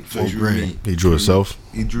 4th grade. He drew himself.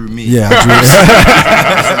 He drew me. Yeah, I drew.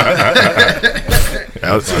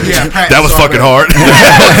 That was fucking hard.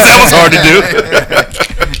 That was hard to do.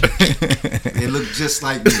 It looked just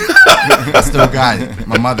like me. I still got it.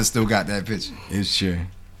 My mother still got that picture. It's true.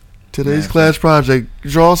 Today's class project: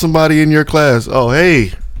 draw somebody in your class. Oh,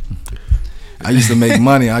 hey. I used to make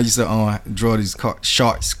money. I used to draw these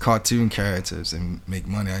shorts, cartoon characters, and make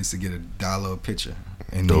money. I used to get $1 a picture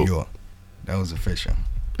in New York. That was official.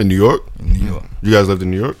 In New York? In New York. You guys lived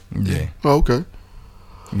in New York? Yeah. Oh, okay.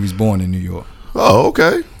 He was born in New York. Oh,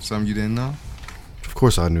 okay. Something you didn't know? Of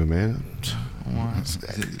course I knew, man. You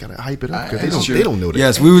gotta hype it up because they don't know that.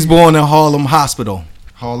 Yes, we was born in Harlem Hospital.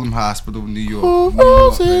 Harlem Hospital, New York.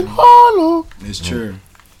 In Harlem. It's true.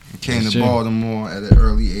 Came to Baltimore at an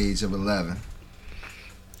early age of 11.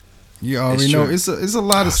 You already know it's a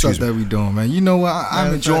lot of stuff that we doing, man. You know what?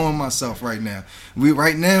 I'm enjoying myself right now.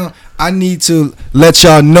 Right now I need to let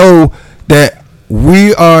y'all know that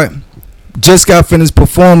we are just got finished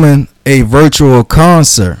performing a virtual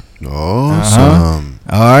concert. Awesome.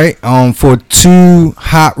 All right, for Too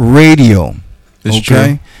Hot Radio. It's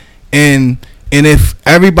okay, true. and if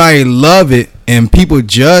everybody love it and people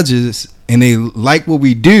judge us and they like what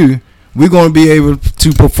we do, we're going to be able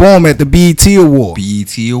to perform at the BET Awards.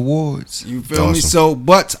 BET Awards. You feel me? So,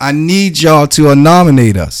 but I need y'all to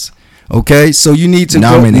nominate us. Okay, so you need to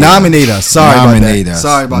nominate us. Sorry about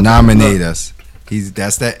nominate that. us.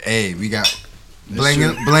 That's that. Hey, we got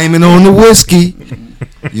blaming on the whiskey.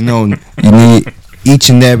 You need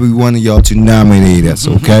each and every one of y'all to nominate us.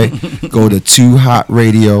 Okay, go to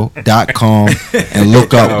toohotradio.com and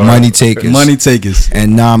look up Money Takers,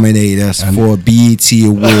 and nominate us for BET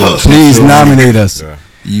Awards. Please nominate us.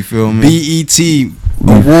 You feel me? BET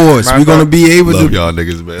Awards. We're gonna be able Love to. y'all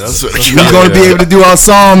niggas, man. We're gonna be able to do our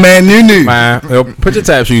song, man. New. Man, yo, put your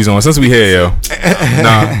tap shoes on since we here, yo.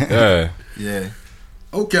 Yeah.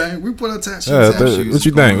 Okay, we put our tap shoes. What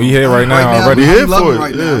you think? We here right now already? We here I'm for it.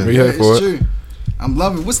 right now. We here for it. True. I'm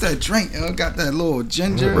loving. What's that drink? Got that little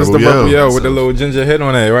ginger. What's the Rebel with the little ginger hit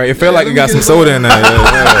on it, right? It feel like it got some soda in there.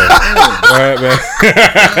 Right, man.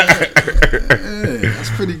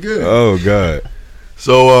 That's pretty good. Oh God.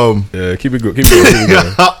 So Yeah, keep it good. Keep it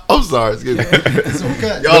going. I'm sorry. Excuse me. It's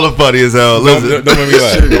okay. Y'all are funny as hell. Listen. Don't make me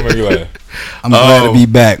laugh. Don't make me laugh. I'm glad to be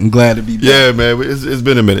back. I'm glad to be back. Yeah, man. It's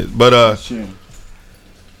been a minute, but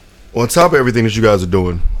on top of everything that you guys are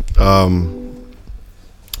doing,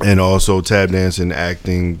 and also tap dancing,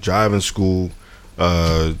 acting, driving school.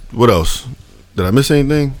 What else? Did I miss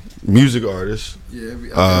anything? Music artist. Yeah, we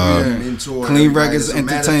mentor. Clean Records As a matter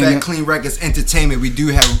of Entertainment. fact, Clean Records Entertainment. We do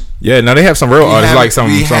have. Yeah, now they have some real artists, like some.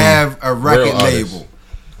 We some have a record real artists. label.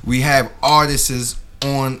 We have artists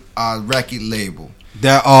on our record label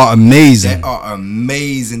That are amazing. that are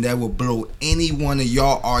amazing. That will blow any one of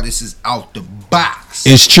y'all artists out the box.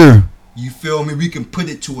 It's true. You feel me? We can put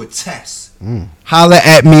it to a test. Holla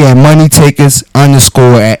at me at moneytakers_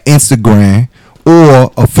 at Instagram or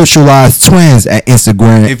officialized twins at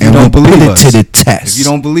Instagram. If you and don't we'll believe put us. it to the test. If you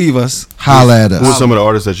don't believe us, holla at Who are us. some of the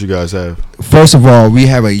artists that you guys have? First of all, we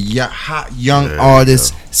have a hot young There you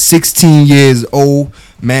artist, go. 16 years old.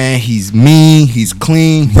 Man, he's mean, he's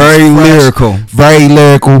clean, he's Very lyrical.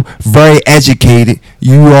 very educated.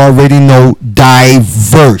 You already know,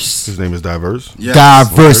 diverse. His name is Diverse. Yes.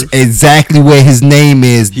 Diverse, Okay. exactly where his name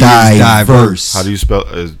is. He is diverse. Diverse. How do you spell?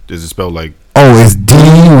 Is it spelled like Oh, it's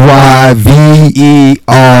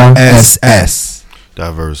DYVERSS.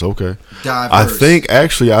 Diverse? Okay. Diverse. I think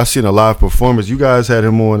actually I seen a live performance. You guys had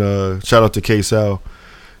him on. Shout out to K Sal.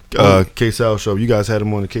 K Sal show. You guys had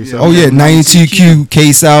him on the K Sal. Oh yeah, 92Q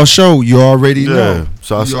K Sal show. You already know. Yeah.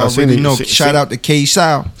 So I You seen already it. know. See- Shout out to K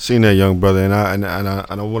Sal. Seen that young brother, and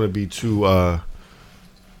I don't want to be too.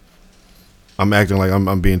 I'm acting like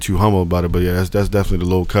I'm being too humble about it, but yeah, that's definitely the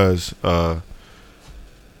little cuz.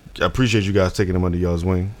 I appreciate you guys taking him under y'all's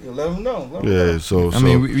wing. Let them know. Yeah. So I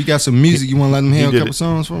mean, we got some music. You want to let them hear a did couple it.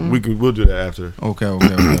 songs from him? we'll do that after Okay.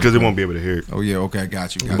 because they won't be able to hear it. Oh yeah. Okay. I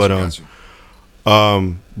got you. But,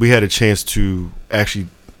 we had a chance to actually.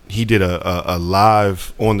 He did a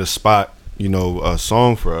live on the spot,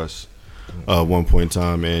 song for us, one point in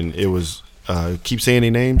time, and it was keep saying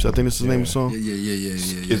their names. I think this is the name of the song. Yeah.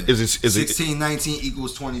 Is it? 1619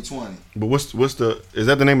 equals 2020. But what's the? Is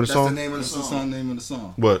that the name of the That's song? the name of the song. name of the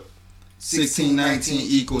song. What? 1619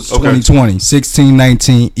 equals Okay. 2020.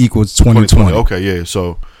 1619 equals 2020. Okay, yeah.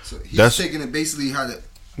 So So he's That's- taking it basically how the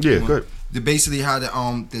yeah, good. basically how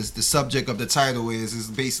the subject of the title is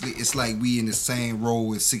basically it's like we in the same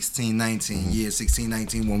role as 1619. Yeah,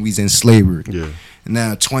 1619 when we's in slavery. Yeah.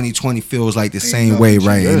 Now 2020 feels like the same way,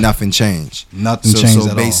 right? And nothing changed. Nothing So changed at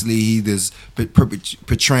all. basically, he just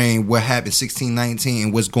portraying what happened 1619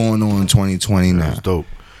 and what's going on in 2020 now. That's dope.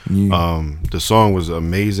 Yeah. The song was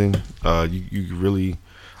amazing. You really,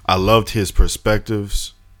 I loved his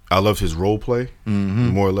perspectives. I loved his role play,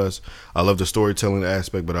 more or less. I love the storytelling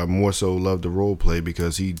aspect, but I more so loved the role play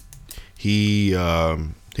because he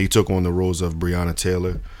took on the roles of Breonna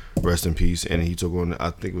Taylor, rest in peace, and he took on I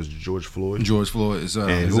think it was George Floyd. George Floyd is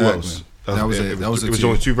and who else? That was it. That was it. the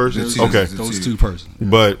Only two verses. Two. Okay, Those Those two persons.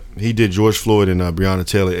 but he did George Floyd and Breonna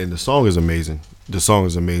Taylor, and the song is amazing. The song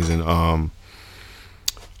is amazing.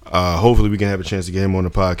 Hopefully we can have a chance to get him on the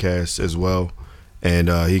podcast as well, and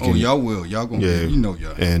he can. Oh, y'all will. Y'all gonna. Yeah, You know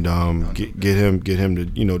y'all. and get him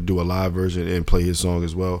to do a live version and play his song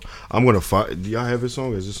as well. I'm gonna find. Do y'all have his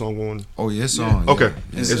song? Is this song on Oh yeah, song. Okay.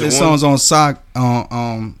 Yeah. Is This it song's on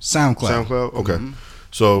SoundCloud. SoundCloud? Okay,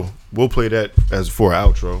 so we'll play that as for our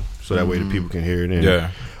outro, so that way the people can hear it. And,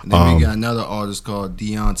 Yeah. And then we got another artist called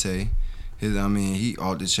Deontay. He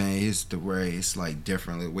off the chain. His the way it's like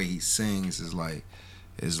different. The way he sings is like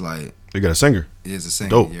you got a singer. is a singer.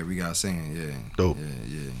 Dope. Yeah, we got a singer. Yeah. Dope.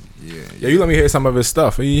 Yeah, you let me hear some of his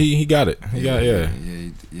stuff. He got it. He got yeah.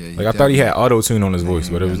 Like I thought he had auto tune on his voice,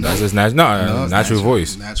 but it was that's his natural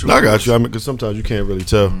voice. Natural. I got you. I mean, because sometimes you can't really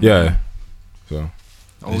tell. Yeah. So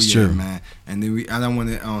Oh It's yeah, true. man. And then I don't want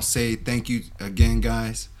to say thank you again,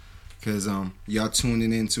 guys, because y'all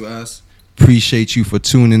tuning in to us. Appreciate you for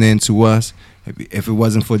tuning in to us. If it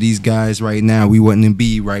wasn't for these guys right now, we wouldn't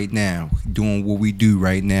be right now doing what we do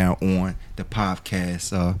right now on the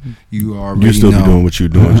podcast. You already You still know. be doing what you're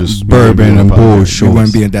doing, just Bourbon and bull We shorts.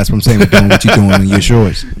 wouldn't be. That's what I'm saying. We're doing what you're doing in your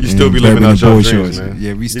shorts. You still be Bourbon living out and your bull dreams, shorts. man.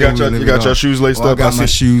 Yeah, we You still got your living got your on- shoes laced Oh, I up. got I my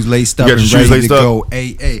see. shoes laced You up got your and shoes ready to laced up? go.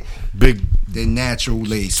 Hey, Big they're natural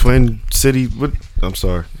lace. Twin City. What? I'm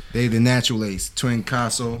sorry, They the natural lace. Twin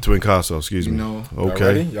Castle. Twin Castle. Excuse You me. know.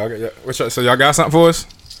 Okay. so y'all got something for us?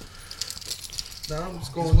 Nah, I'm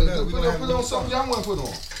just going with that. We're gonna put on something y'all want to put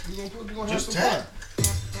on. We're gonna have some fun.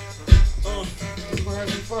 We're gonna have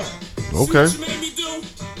some fun. Okay.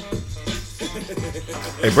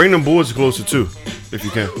 Hey, bring them boards closer too, if you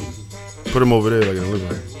can. Put them over there, like in the living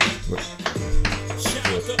room. Shout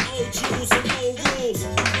out to old jewels and old rules.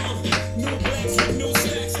 New blacks and new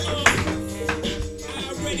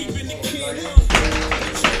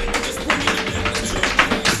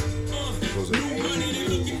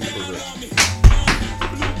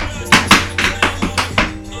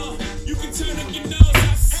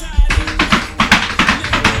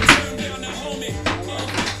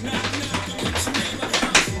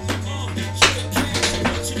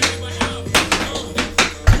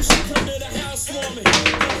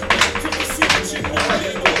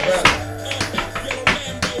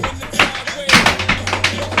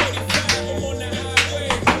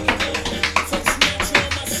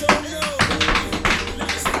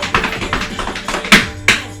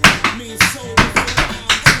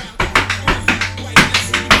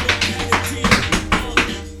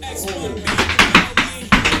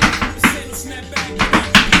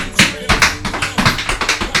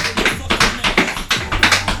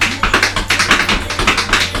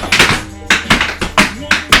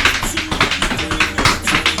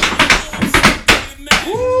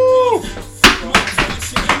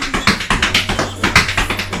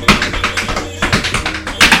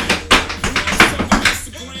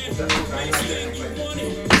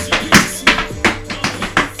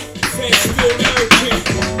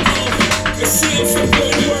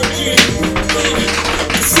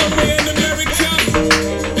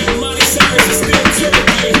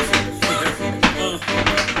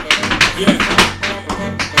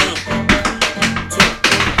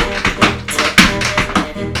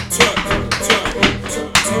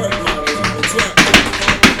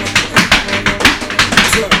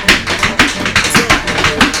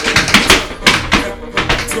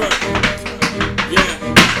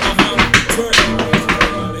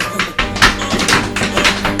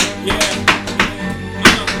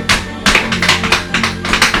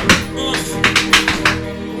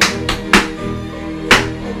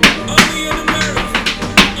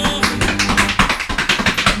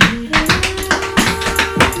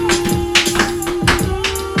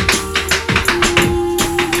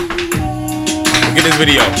Get this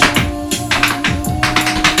video.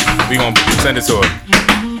 We gonna send it to her.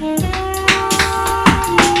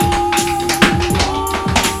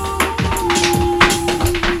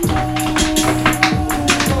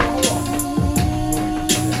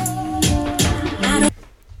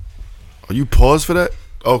 Oh, you paused for that?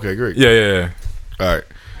 Okay, great. Yeah. All right.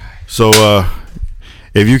 So,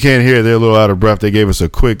 if you can't hear, they're a little out of breath. They gave us a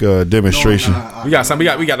quick demonstration. We got some. We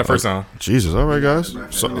got the first song. Jesus. All right, guys.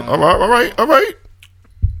 So, all right.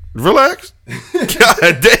 Relax.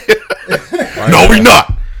 God damn. No, we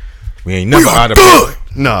not. We ain't never out of good.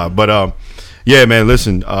 Nah, but yeah, man.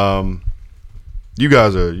 Listen, you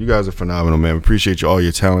guys are phenomenal, man. Appreciate you, all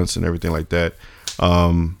your talents and everything like that.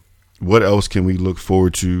 What else can we look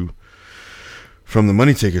forward to from the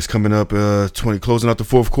Money Takers coming up? Closing out the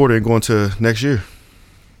fourth quarter and going to next year.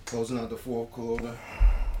 Closing out the fourth quarter.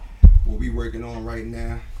 What we working on right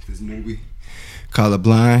now, this movie,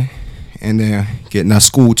 Colorblind, and then getting our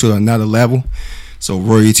school to another level. So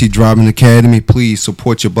Royalty Driving Academy, please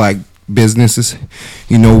support your black businesses.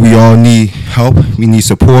 You know, we all need help. We need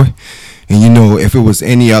support. And you know, if it was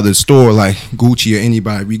any other store like Gucci or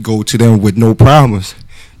anybody, we go to them with no problems.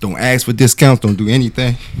 Don't ask for discounts. Don't do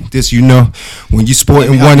anything. This, you know, when you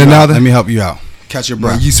supporting one another. Let me help you out. Catch your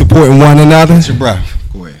breath. When you supporting one another. Catch your breath.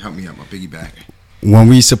 Go ahead, help me out, my piggyback. When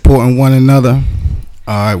we supporting one another,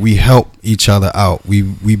 we help each other out.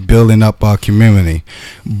 We building up our community.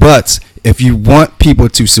 But if you want people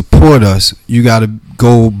to support us, you got to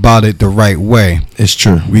go about it the right way. It's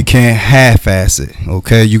true. We can't half-ass it,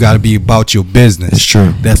 okay? You got to be about your business. It's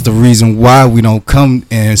true. That's the reason why we don't come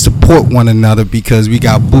and support one another, because we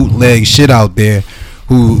got bootleg shit out there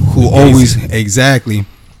who always exactly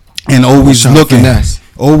and always looking at,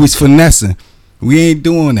 always finessing. We ain't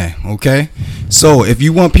doing that, okay? So if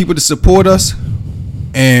you want people to support us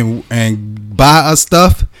and buy our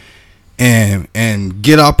stuff and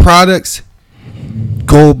get our products,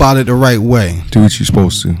 go about it the right way. Do what you're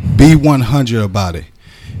supposed to. Be 100 about it.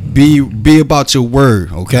 Be about your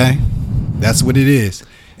word, okay? That's what it is.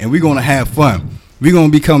 And we're gonna have fun. We're gonna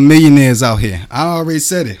become millionaires out here. I already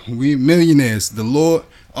said it. We millionaires. The Lord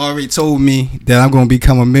already told me that I'm gonna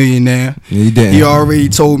become a millionaire. Yeah, he did. He already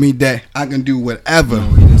told me that I can do whatever. No,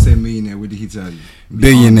 he didn't say millionaire. What did he tell you?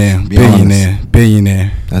 Billionaire.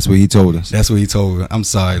 That's what he told us. That's what he told us. I'm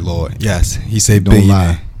sorry, Lord. Yes, he said Don't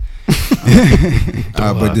billionaire.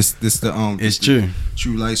 But this the It's true.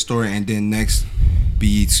 True life story, and then next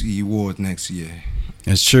BET Awards next year.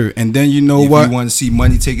 It's true. And then you know If what? you want to see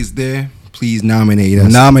Money Takers there, please nominate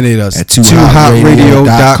us. Nominate us at at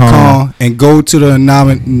 2hotradio.com and go to the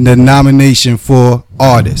nomination for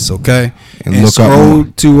artists, okay? And look up scroll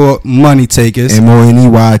to Money Takers.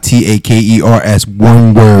 MONEYTAKERS,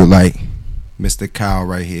 one word, like Mr. Kyle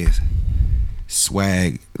right here.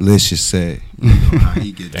 Swaglicious said. You know how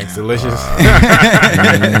he get Thanks, down. Delicious.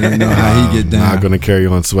 You know how he get down. Not gonna carry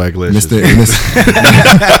on Swaglicious.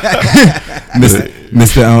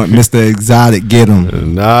 Mr. Exotic, get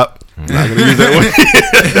him. Nope. Not gonna use that one.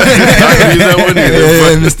 Not gonna use that one either.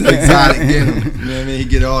 Yeah, Mr. Exotic, get him. You know what I mean? He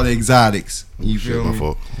get all the exotics. You Shit, feel my me?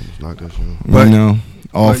 fault. It's not that shit. But you know,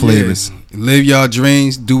 all But flavors. yeah, live y'all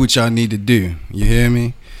dreams. Do what y'all need to do. You hear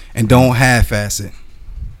me? And don't half-ass it.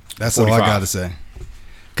 That's all I 45. gotta say.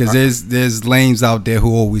 Cause there's lames out there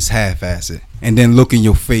who always half-ass it, and then look in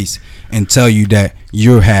your face and tell you that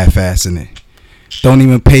you're half-assing it. Don't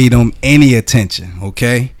even pay them any attention.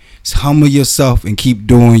 Okay? Just humble yourself and keep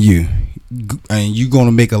doing you, and you're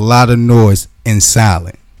gonna make a lot of noise in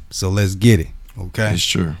silent. So let's get it. Okay? It's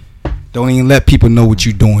true. Don't even let people know what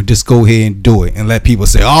you're doing. Just go ahead and do it, and let people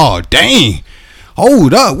say, "Oh, dang,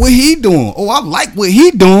 hold up, what he doing? Oh, I like what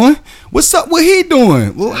he doing. What's up? What he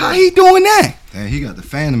doing? Well, how he doing that? Hey, he got the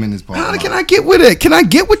Phantom in his ball. How can I get with it? Can I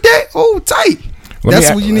get with that? Oh, tight.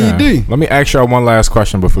 That's what you need to do. Let me ask y'all one last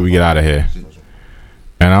question before we get out of here.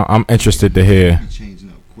 And I'm interested to hear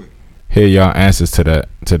y'all answers to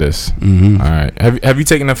this. Mm-hmm. All right. Have you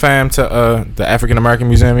taken the fam to the African American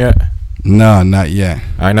Museum yet? No, not yet.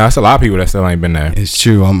 All right, now it's a lot of people that still ain't been there. It's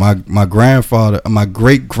true. My grandfather, my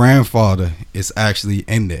great grandfather, is actually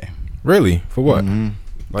in there. Really? For what? Mhm.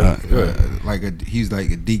 He's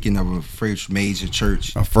like a deacon of a first major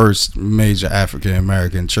church. A first major African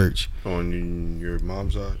American church On your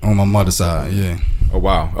mom's side? on my mother's side. Yeah. Oh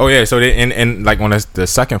wow. Oh yeah. So they and like on the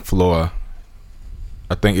second floor,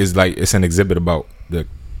 I think it's an exhibit about the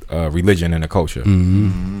religion and the culture.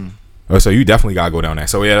 Mm-hmm. Oh, so you definitely gotta go down there.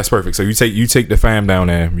 So yeah, that's perfect. So you take the fam down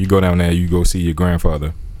there. You go down there. You go see your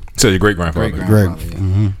grandfather. So your great grandfather. Greg.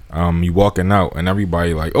 Mm-hmm. You walking out and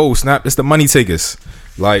everybody like, oh snap! It's the money takers.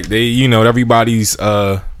 Like they, everybody's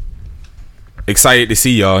excited to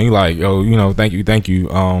see y'all. And you like, yo, thank you.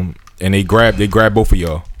 And they grab both of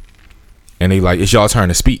y'all, and they like, it's y'all turn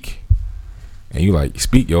to speak. And you like,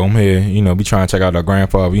 speak, yo, I'm here. We trying to check out our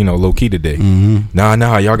grandfather, low key today. Mm-hmm.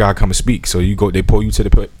 Nah, y'all gotta come and speak. So you go, they pull you to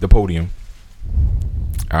the podium.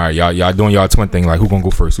 All right, y'all doing y'all twin thing. Like, who gonna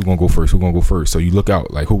go first? So you look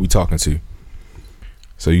out, like, who we talking to?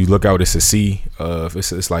 So you look out, it's a sea of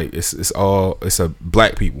it's a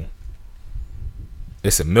black people.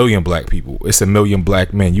 It's 1 million black people. It's 1 million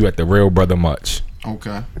black men. You at the Real Brother Much.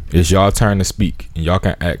 Okay. It's y'all turn to speak, and y'all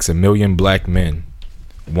can ask 1 million black men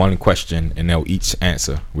one question, and they'll each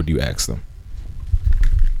answer. Would you ask them?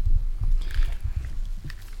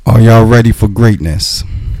 Are y'all ready for greatness?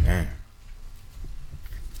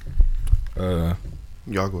 Y'all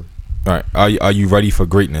go. All right. Are you ready for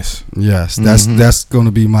greatness? Yes, that's going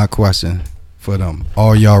to be my question for them.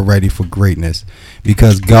 Are y'all ready for greatness?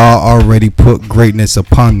 Because God already put greatness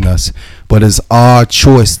upon us, but it's our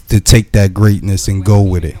choice to take that greatness and go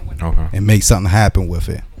with it. Okay. And make something happen with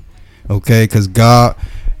it. Okay? Because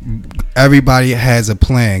everybody has a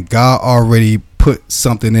plan. God already put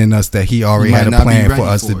something in us that He already had a plan for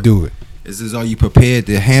us to do it. Are you prepared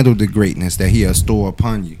to handle the greatness that He has stored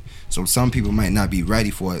upon you? So some people might not be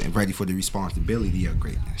ready for it and ready for the responsibility of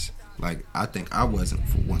greatness. Like, I think I wasn't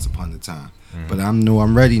for once upon a time, but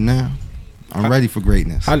I'm ready now. I'm ready for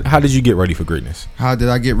greatness. How did you get ready for greatness? How did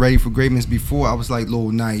I get ready for greatness? Before, I was like a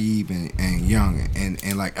little naive and young,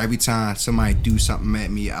 and like every time somebody do something at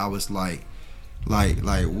me, I was like,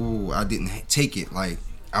 whoa, I didn't take it. Like,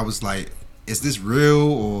 I was like, is this real,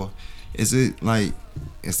 or is it like,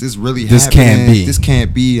 is this really this happening? This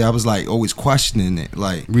can't be. I was like always questioning it.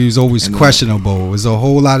 Like, we was always questionable. It was a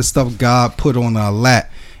whole lot of stuff God put on our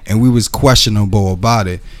lap, and we was questionable about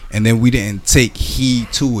it, and then we didn't take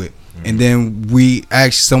heed to it. And then we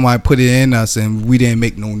actually, somebody put it in us, and we didn't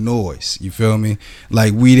make no noise. You feel me?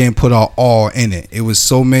 Like, we didn't put our all in it. It was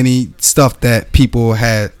so many stuff that people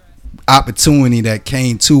had opportunity that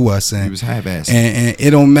came to us, and it was half-assed. And it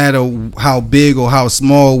don't matter how big or how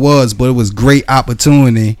small it was, but it was great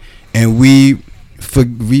opportunity, and we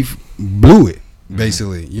blew it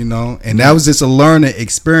basically, And that was just a learning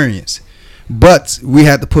experience. But we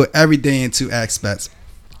had to put everything into aspects.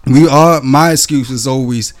 My excuse was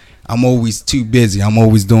always, I'm always too busy. I'm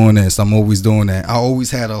always doing this. I'm always doing that. I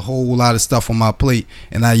always had a whole lot of stuff on my plate,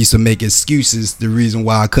 and I used to make excuses the reason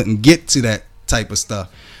why I couldn't get to that type of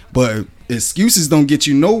stuff. But excuses don't get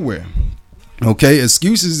you nowhere. Okay,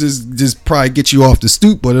 excuses just probably get you off the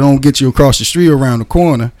stoop, but it don't get you across the street or around the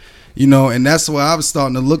corner. And that's why I was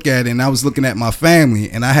starting to look at it, and I was looking at my family,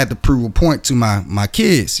 and I had to prove a point to my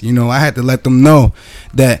kids. I had to let them know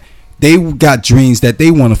that they got dreams that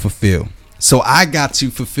they want to fulfill. So I got to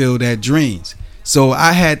fulfill that dreams. So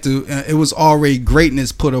I had to, it was already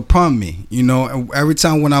greatness put upon me. And every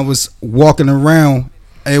time when I was walking around,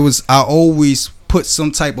 I always put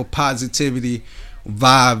some type of positivity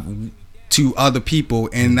vibe to other people,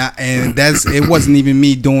 and it wasn't even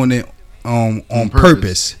me doing it on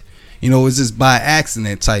purpose. It's just by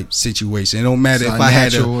accident type situation. It don't matter if I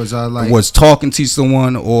had was talking to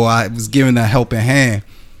someone or I was giving a helping hand.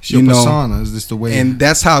 Your persona is just the way, and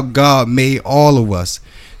that's how God made all of us.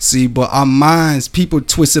 See, but our minds, people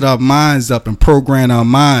twisted our minds up and programmed our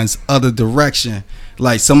minds other direction.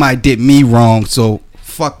 Like, somebody did me wrong, so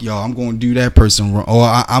fuck y'all, I'm going to do that person wrong, or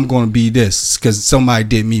I'm going to be this because somebody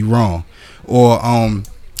did me wrong, or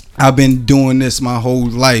I've been doing this my whole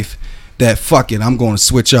life, that fuck it, I'm going to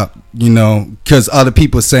switch up, because other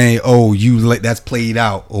people saying, oh, that's played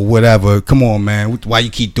out or whatever. Come on, man, why you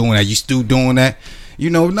keep doing that? You still doing that?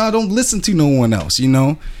 No, don't listen to no one else.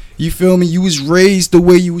 You feel me? You was raised the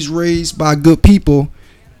way you was raised by good people.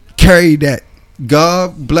 Carry that.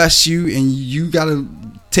 God bless you, and you gotta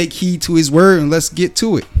take heed to His word, and let's get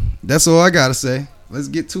to it. That's all I gotta say. Let's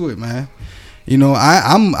get to it, man. You know,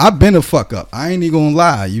 I've been a fuck up. I ain't even gonna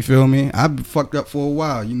lie. You feel me? I've been fucked up for a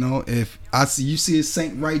while. You know, if I see you see a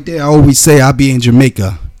saint right there, I always say I'll be in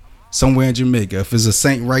Jamaica, somewhere in Jamaica. If it's a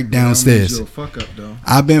saint right downstairs, You're a fuck up though.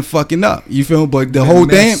 I've been fucking up. You feel me? But the whole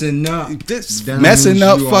damn messing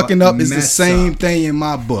up, fucking up is the same thing in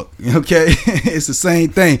my book. Okay, it's the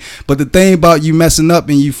same thing. But the thing about you messing up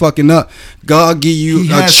and you fucking up, God give you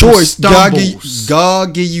a choice.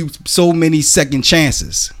 God give you so many second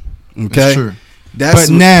chances. Okay, That's true. But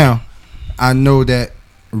now I know that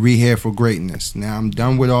we here for greatness. Now I'm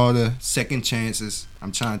done with all the second chances.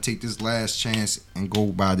 I'm trying to take this last chance and go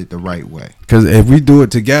about it the right way. Because if we do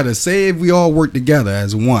it together, say if we all work together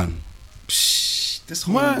as one, this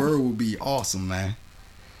whole world would be awesome, man.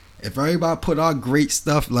 If everybody put our great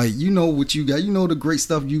stuff, like you know what you got, you know the great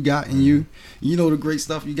stuff you got in you, you know the great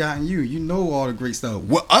stuff you got in you, you know all the great stuff.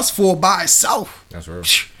 What us for by itself? That's real.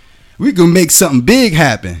 We can make something big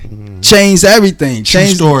happen, change everything,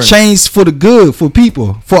 change for the good, for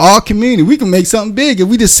people, for our community. We can make something big if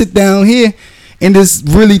we just sit down here and just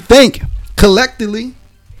really think collectively.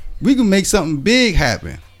 We can make something big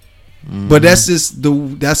happen. But that's just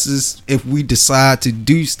if we decide to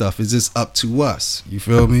do stuff. It's just up to us. You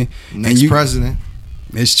feel me? Next president.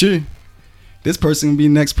 It's true. This person can be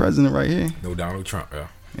next president right here. No Donald Trump, yo.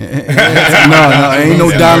 No, ain't no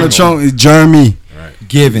Donald Trump. It's Jeremy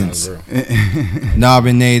Givens.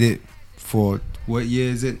 Nominated for what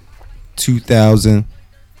year is it? 2008.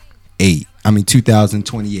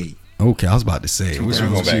 2028. Okay, I was about to say. Which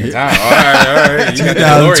one going back in time? All right.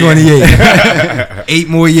 2028. 8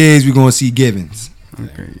 more years, we're gonna see Givens.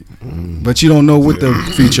 Okay. But you don't know what the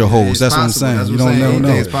future holds. That's what I'm saying. You don't know.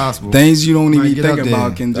 It's possible. Things you don't even Get think up there.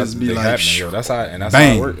 about can just be like, yo. That's how it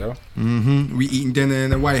bang. works, yo. We eating dinner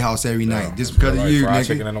in the White House every night just because of you, fried nigga.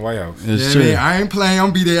 chicken in the White House. It's Yeah, true. man, I ain't playing.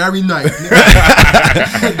 I'm be there every night.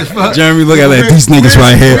 Jeremy look at like these niggas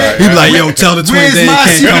right here. He be like, yo, tell the twins they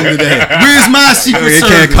can't come today. Where's my secret They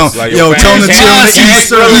service? can't come. Like, Yo, tell them to chill in the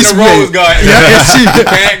east wing.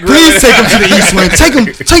 Please take them to the east wing. Take them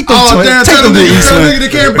to the east wing. They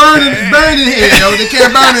can't burn in here, yo. They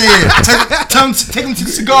can't burn in here. Take them to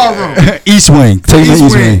the cigar room. East wing. Take them to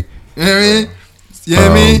East wing. You know what I mean? You know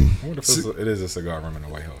what I mean? It is a cigar room in the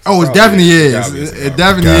White House. Oh, it definitely is. It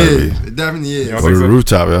definitely Gotta is. be. It definitely is. Go to the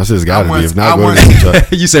rooftop. I said it's got to be. If not, I go want- to the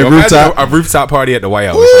rooftop. You said Imagine rooftop. a rooftop party at the White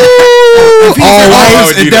House. If he's All our white.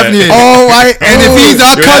 house, it definitely is. All white. And if he's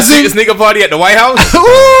our Yo, that cousin, sneaker party at the White House. ooh,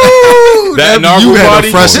 That you inaugural had party?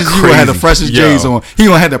 the freshest. You would have the freshest Yo. J's on. He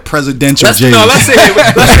gonna have the presidential J's. Let's sit here for a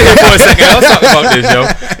second. Let's talk about this, yo.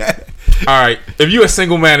 All right, if you a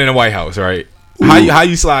single man in the White House, right? How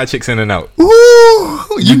you slide chicks in and out? Ooh,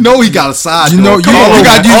 you know he got a side. You know, you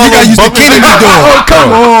got use the Kennedy door. Oh, come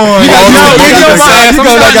on.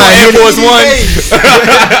 Air Force One,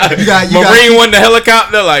 You got Marine One, the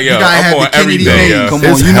helicopter. Like, yo, You gotta I'm have on the Kennedy everything, maze. yo. Come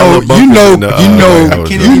It's on, hella bumping in the,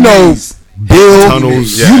 you know, Bill,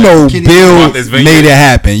 tunnels. you know, Kennedy Bill bought this vineyard. made it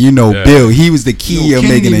happen. You know, Yeah. Bill, he was the key of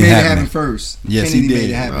Kennedy making it made happen. first. Yes, Kennedy he did. made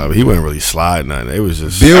it happen. But he wasn't really sliding nothing. It was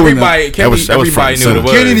just Bill- Everybody, that was everybody front knew what it and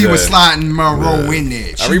was. Kennedy was sliding Monroe in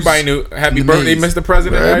there. She Everybody was- knew. Happy in the birthday, maze. Mr.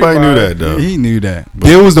 President. Everybody knew that though. He knew that.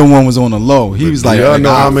 Bill was the one was on the low. He But was like, y'all know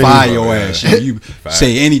how I'll many- fire your ass. You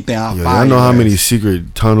say anything, I'll Yo, fire y'all know your how ass. many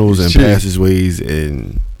secret tunnels and Shit. passageways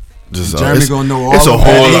and just Jeremy it's, gonna know all it's a about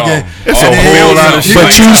whole it. lot. It's All a whole lot of bills. But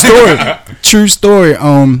shit. true story. True story. I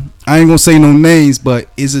ain't gonna say no names, but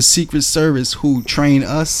it's a Secret Service who trained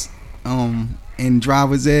us in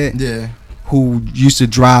driver's ed. Yeah. Who used to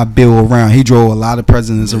drive Bill around. He drove a lot of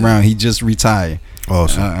presidents around. He just retired.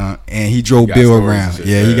 Awesome. And he drove got Bill stories around. and shit,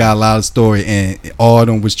 Yeah, he yeah. got a lot of story, and all of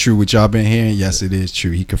them was true. What y'all been hearing? Yes, it is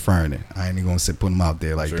true. He confirmed it. I ain't even gonna say put him out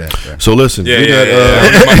there like that. Bro. So listen, Yeah, we yeah, got,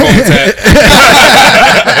 yeah. My phone tap.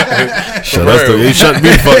 shut us the, he shut me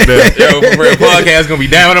the fuck down. Yo, for real, podcast gonna be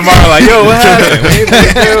down tomorrow. Like, yo, what happened?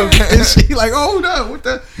 And she like, oh no, what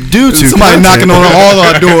the? Due to Somebody content- knocking on all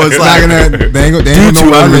our doors, like, They ain't Due gonna to know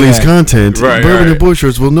what I'm unreleased at. content, Right, Bourbon right. and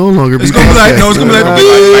Bushers will no longer be. It's gonna be like, no, it's gonna be like, Like we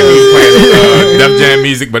was playing Def Jam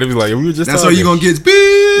music, but it was like we were just. that's all talking. you gonna get.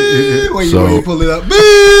 Beep. When So- you pull it up. Beep.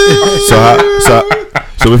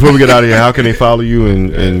 So before we get out of here, how can they follow you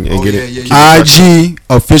and get it? IG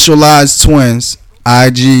officialized twins.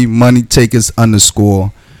 IG money takers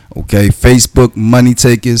 _ Okay, Facebook money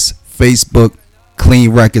takers. Facebook Clean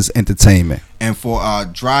Records Entertainment. And for our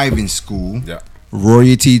driving school, Yeah.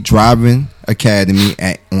 Royalty Driving Academy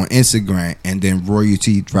on Instagram, and then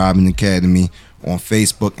Royalty Driving Academy on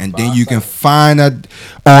Facebook, and then you can find us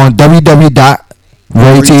on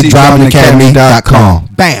www.royaltydrivingacademy.com.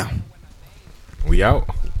 Bam. We out.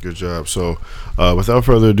 Good job. So Without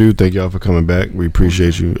further ado, thank y'all for coming back. We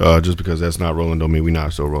appreciate you. Just because that's not rolling don't mean we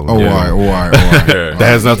not so rolling. All right. That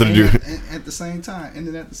has nothing to do. At the same time,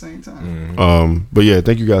 ended at the same time. But yeah,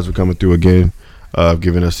 thank you guys for coming through again.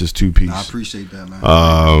 Giving us this 2-piece. I appreciate that,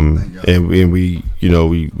 man. And we,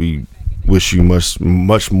 we wish you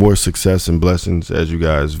much more success and blessings as you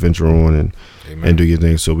guys venture on and do your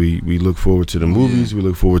thing. So we look forward to the movies. We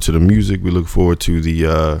look forward to the music. We look forward to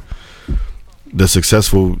the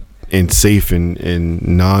successful and safe and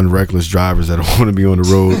non-reckless drivers that want to be on the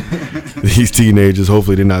road. These teenagers,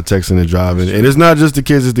 hopefully they're not texting and driving. And it's not just the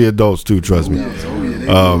kids, it's the adults too, trust me. They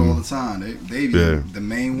do all the time. They be the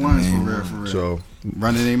main ones for real. So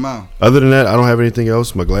running their mouth. Other than that, I don't have anything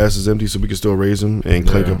else. My glass is empty, so we can still raise them and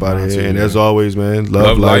clink up out of here. And as always, man,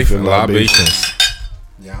 love life, and libations.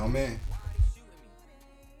 Yeah, man.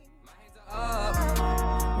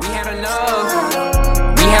 We had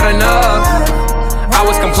enough. I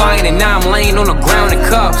was complaining, now I'm laying on the ground in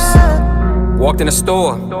cuffs. Walked in the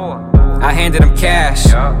store, I handed him cash.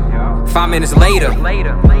 5 minutes later,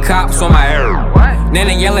 cops on my air. Then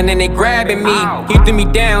they yelling and they grabbing me. He threw me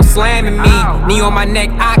down, slamming me. Knee on my neck,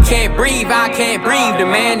 I can't breathe,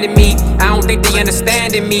 demanding me. I don't think they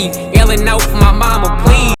understanding me. Yelling out for my mama,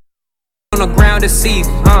 please. On the ground to see,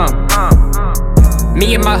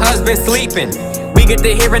 me and my husband sleeping. We get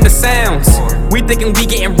to hearing the sounds. We thinking we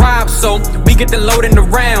getting robbed, so we get to loading the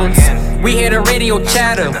rounds. We hear the radio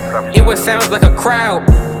chatter. It was sounds like a crowd.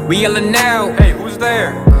 We yelling out. Hey, who's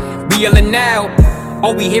there? We yelling out.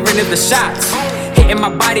 All we hearing is the shots. Hitting my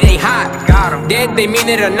body, they hot. Got 'em. Dead, they mean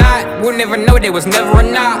it or not. We'll never know, there was never a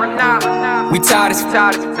knock. We tired as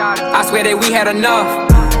I swear that we had enough.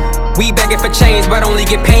 We begging for change, but only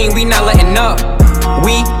get pain. We not letting up.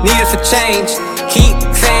 We need us a change. Keep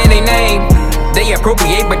saying they name. They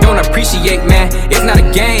appropriate but don't appreciate, man. It's not a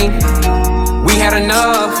game. We had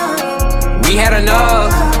enough.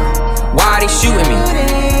 Why are they shooting me?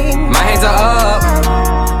 My hands are up.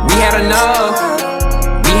 We had enough.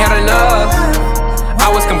 I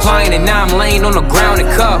was complaining, now I'm laying on the ground in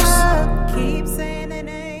cuffs.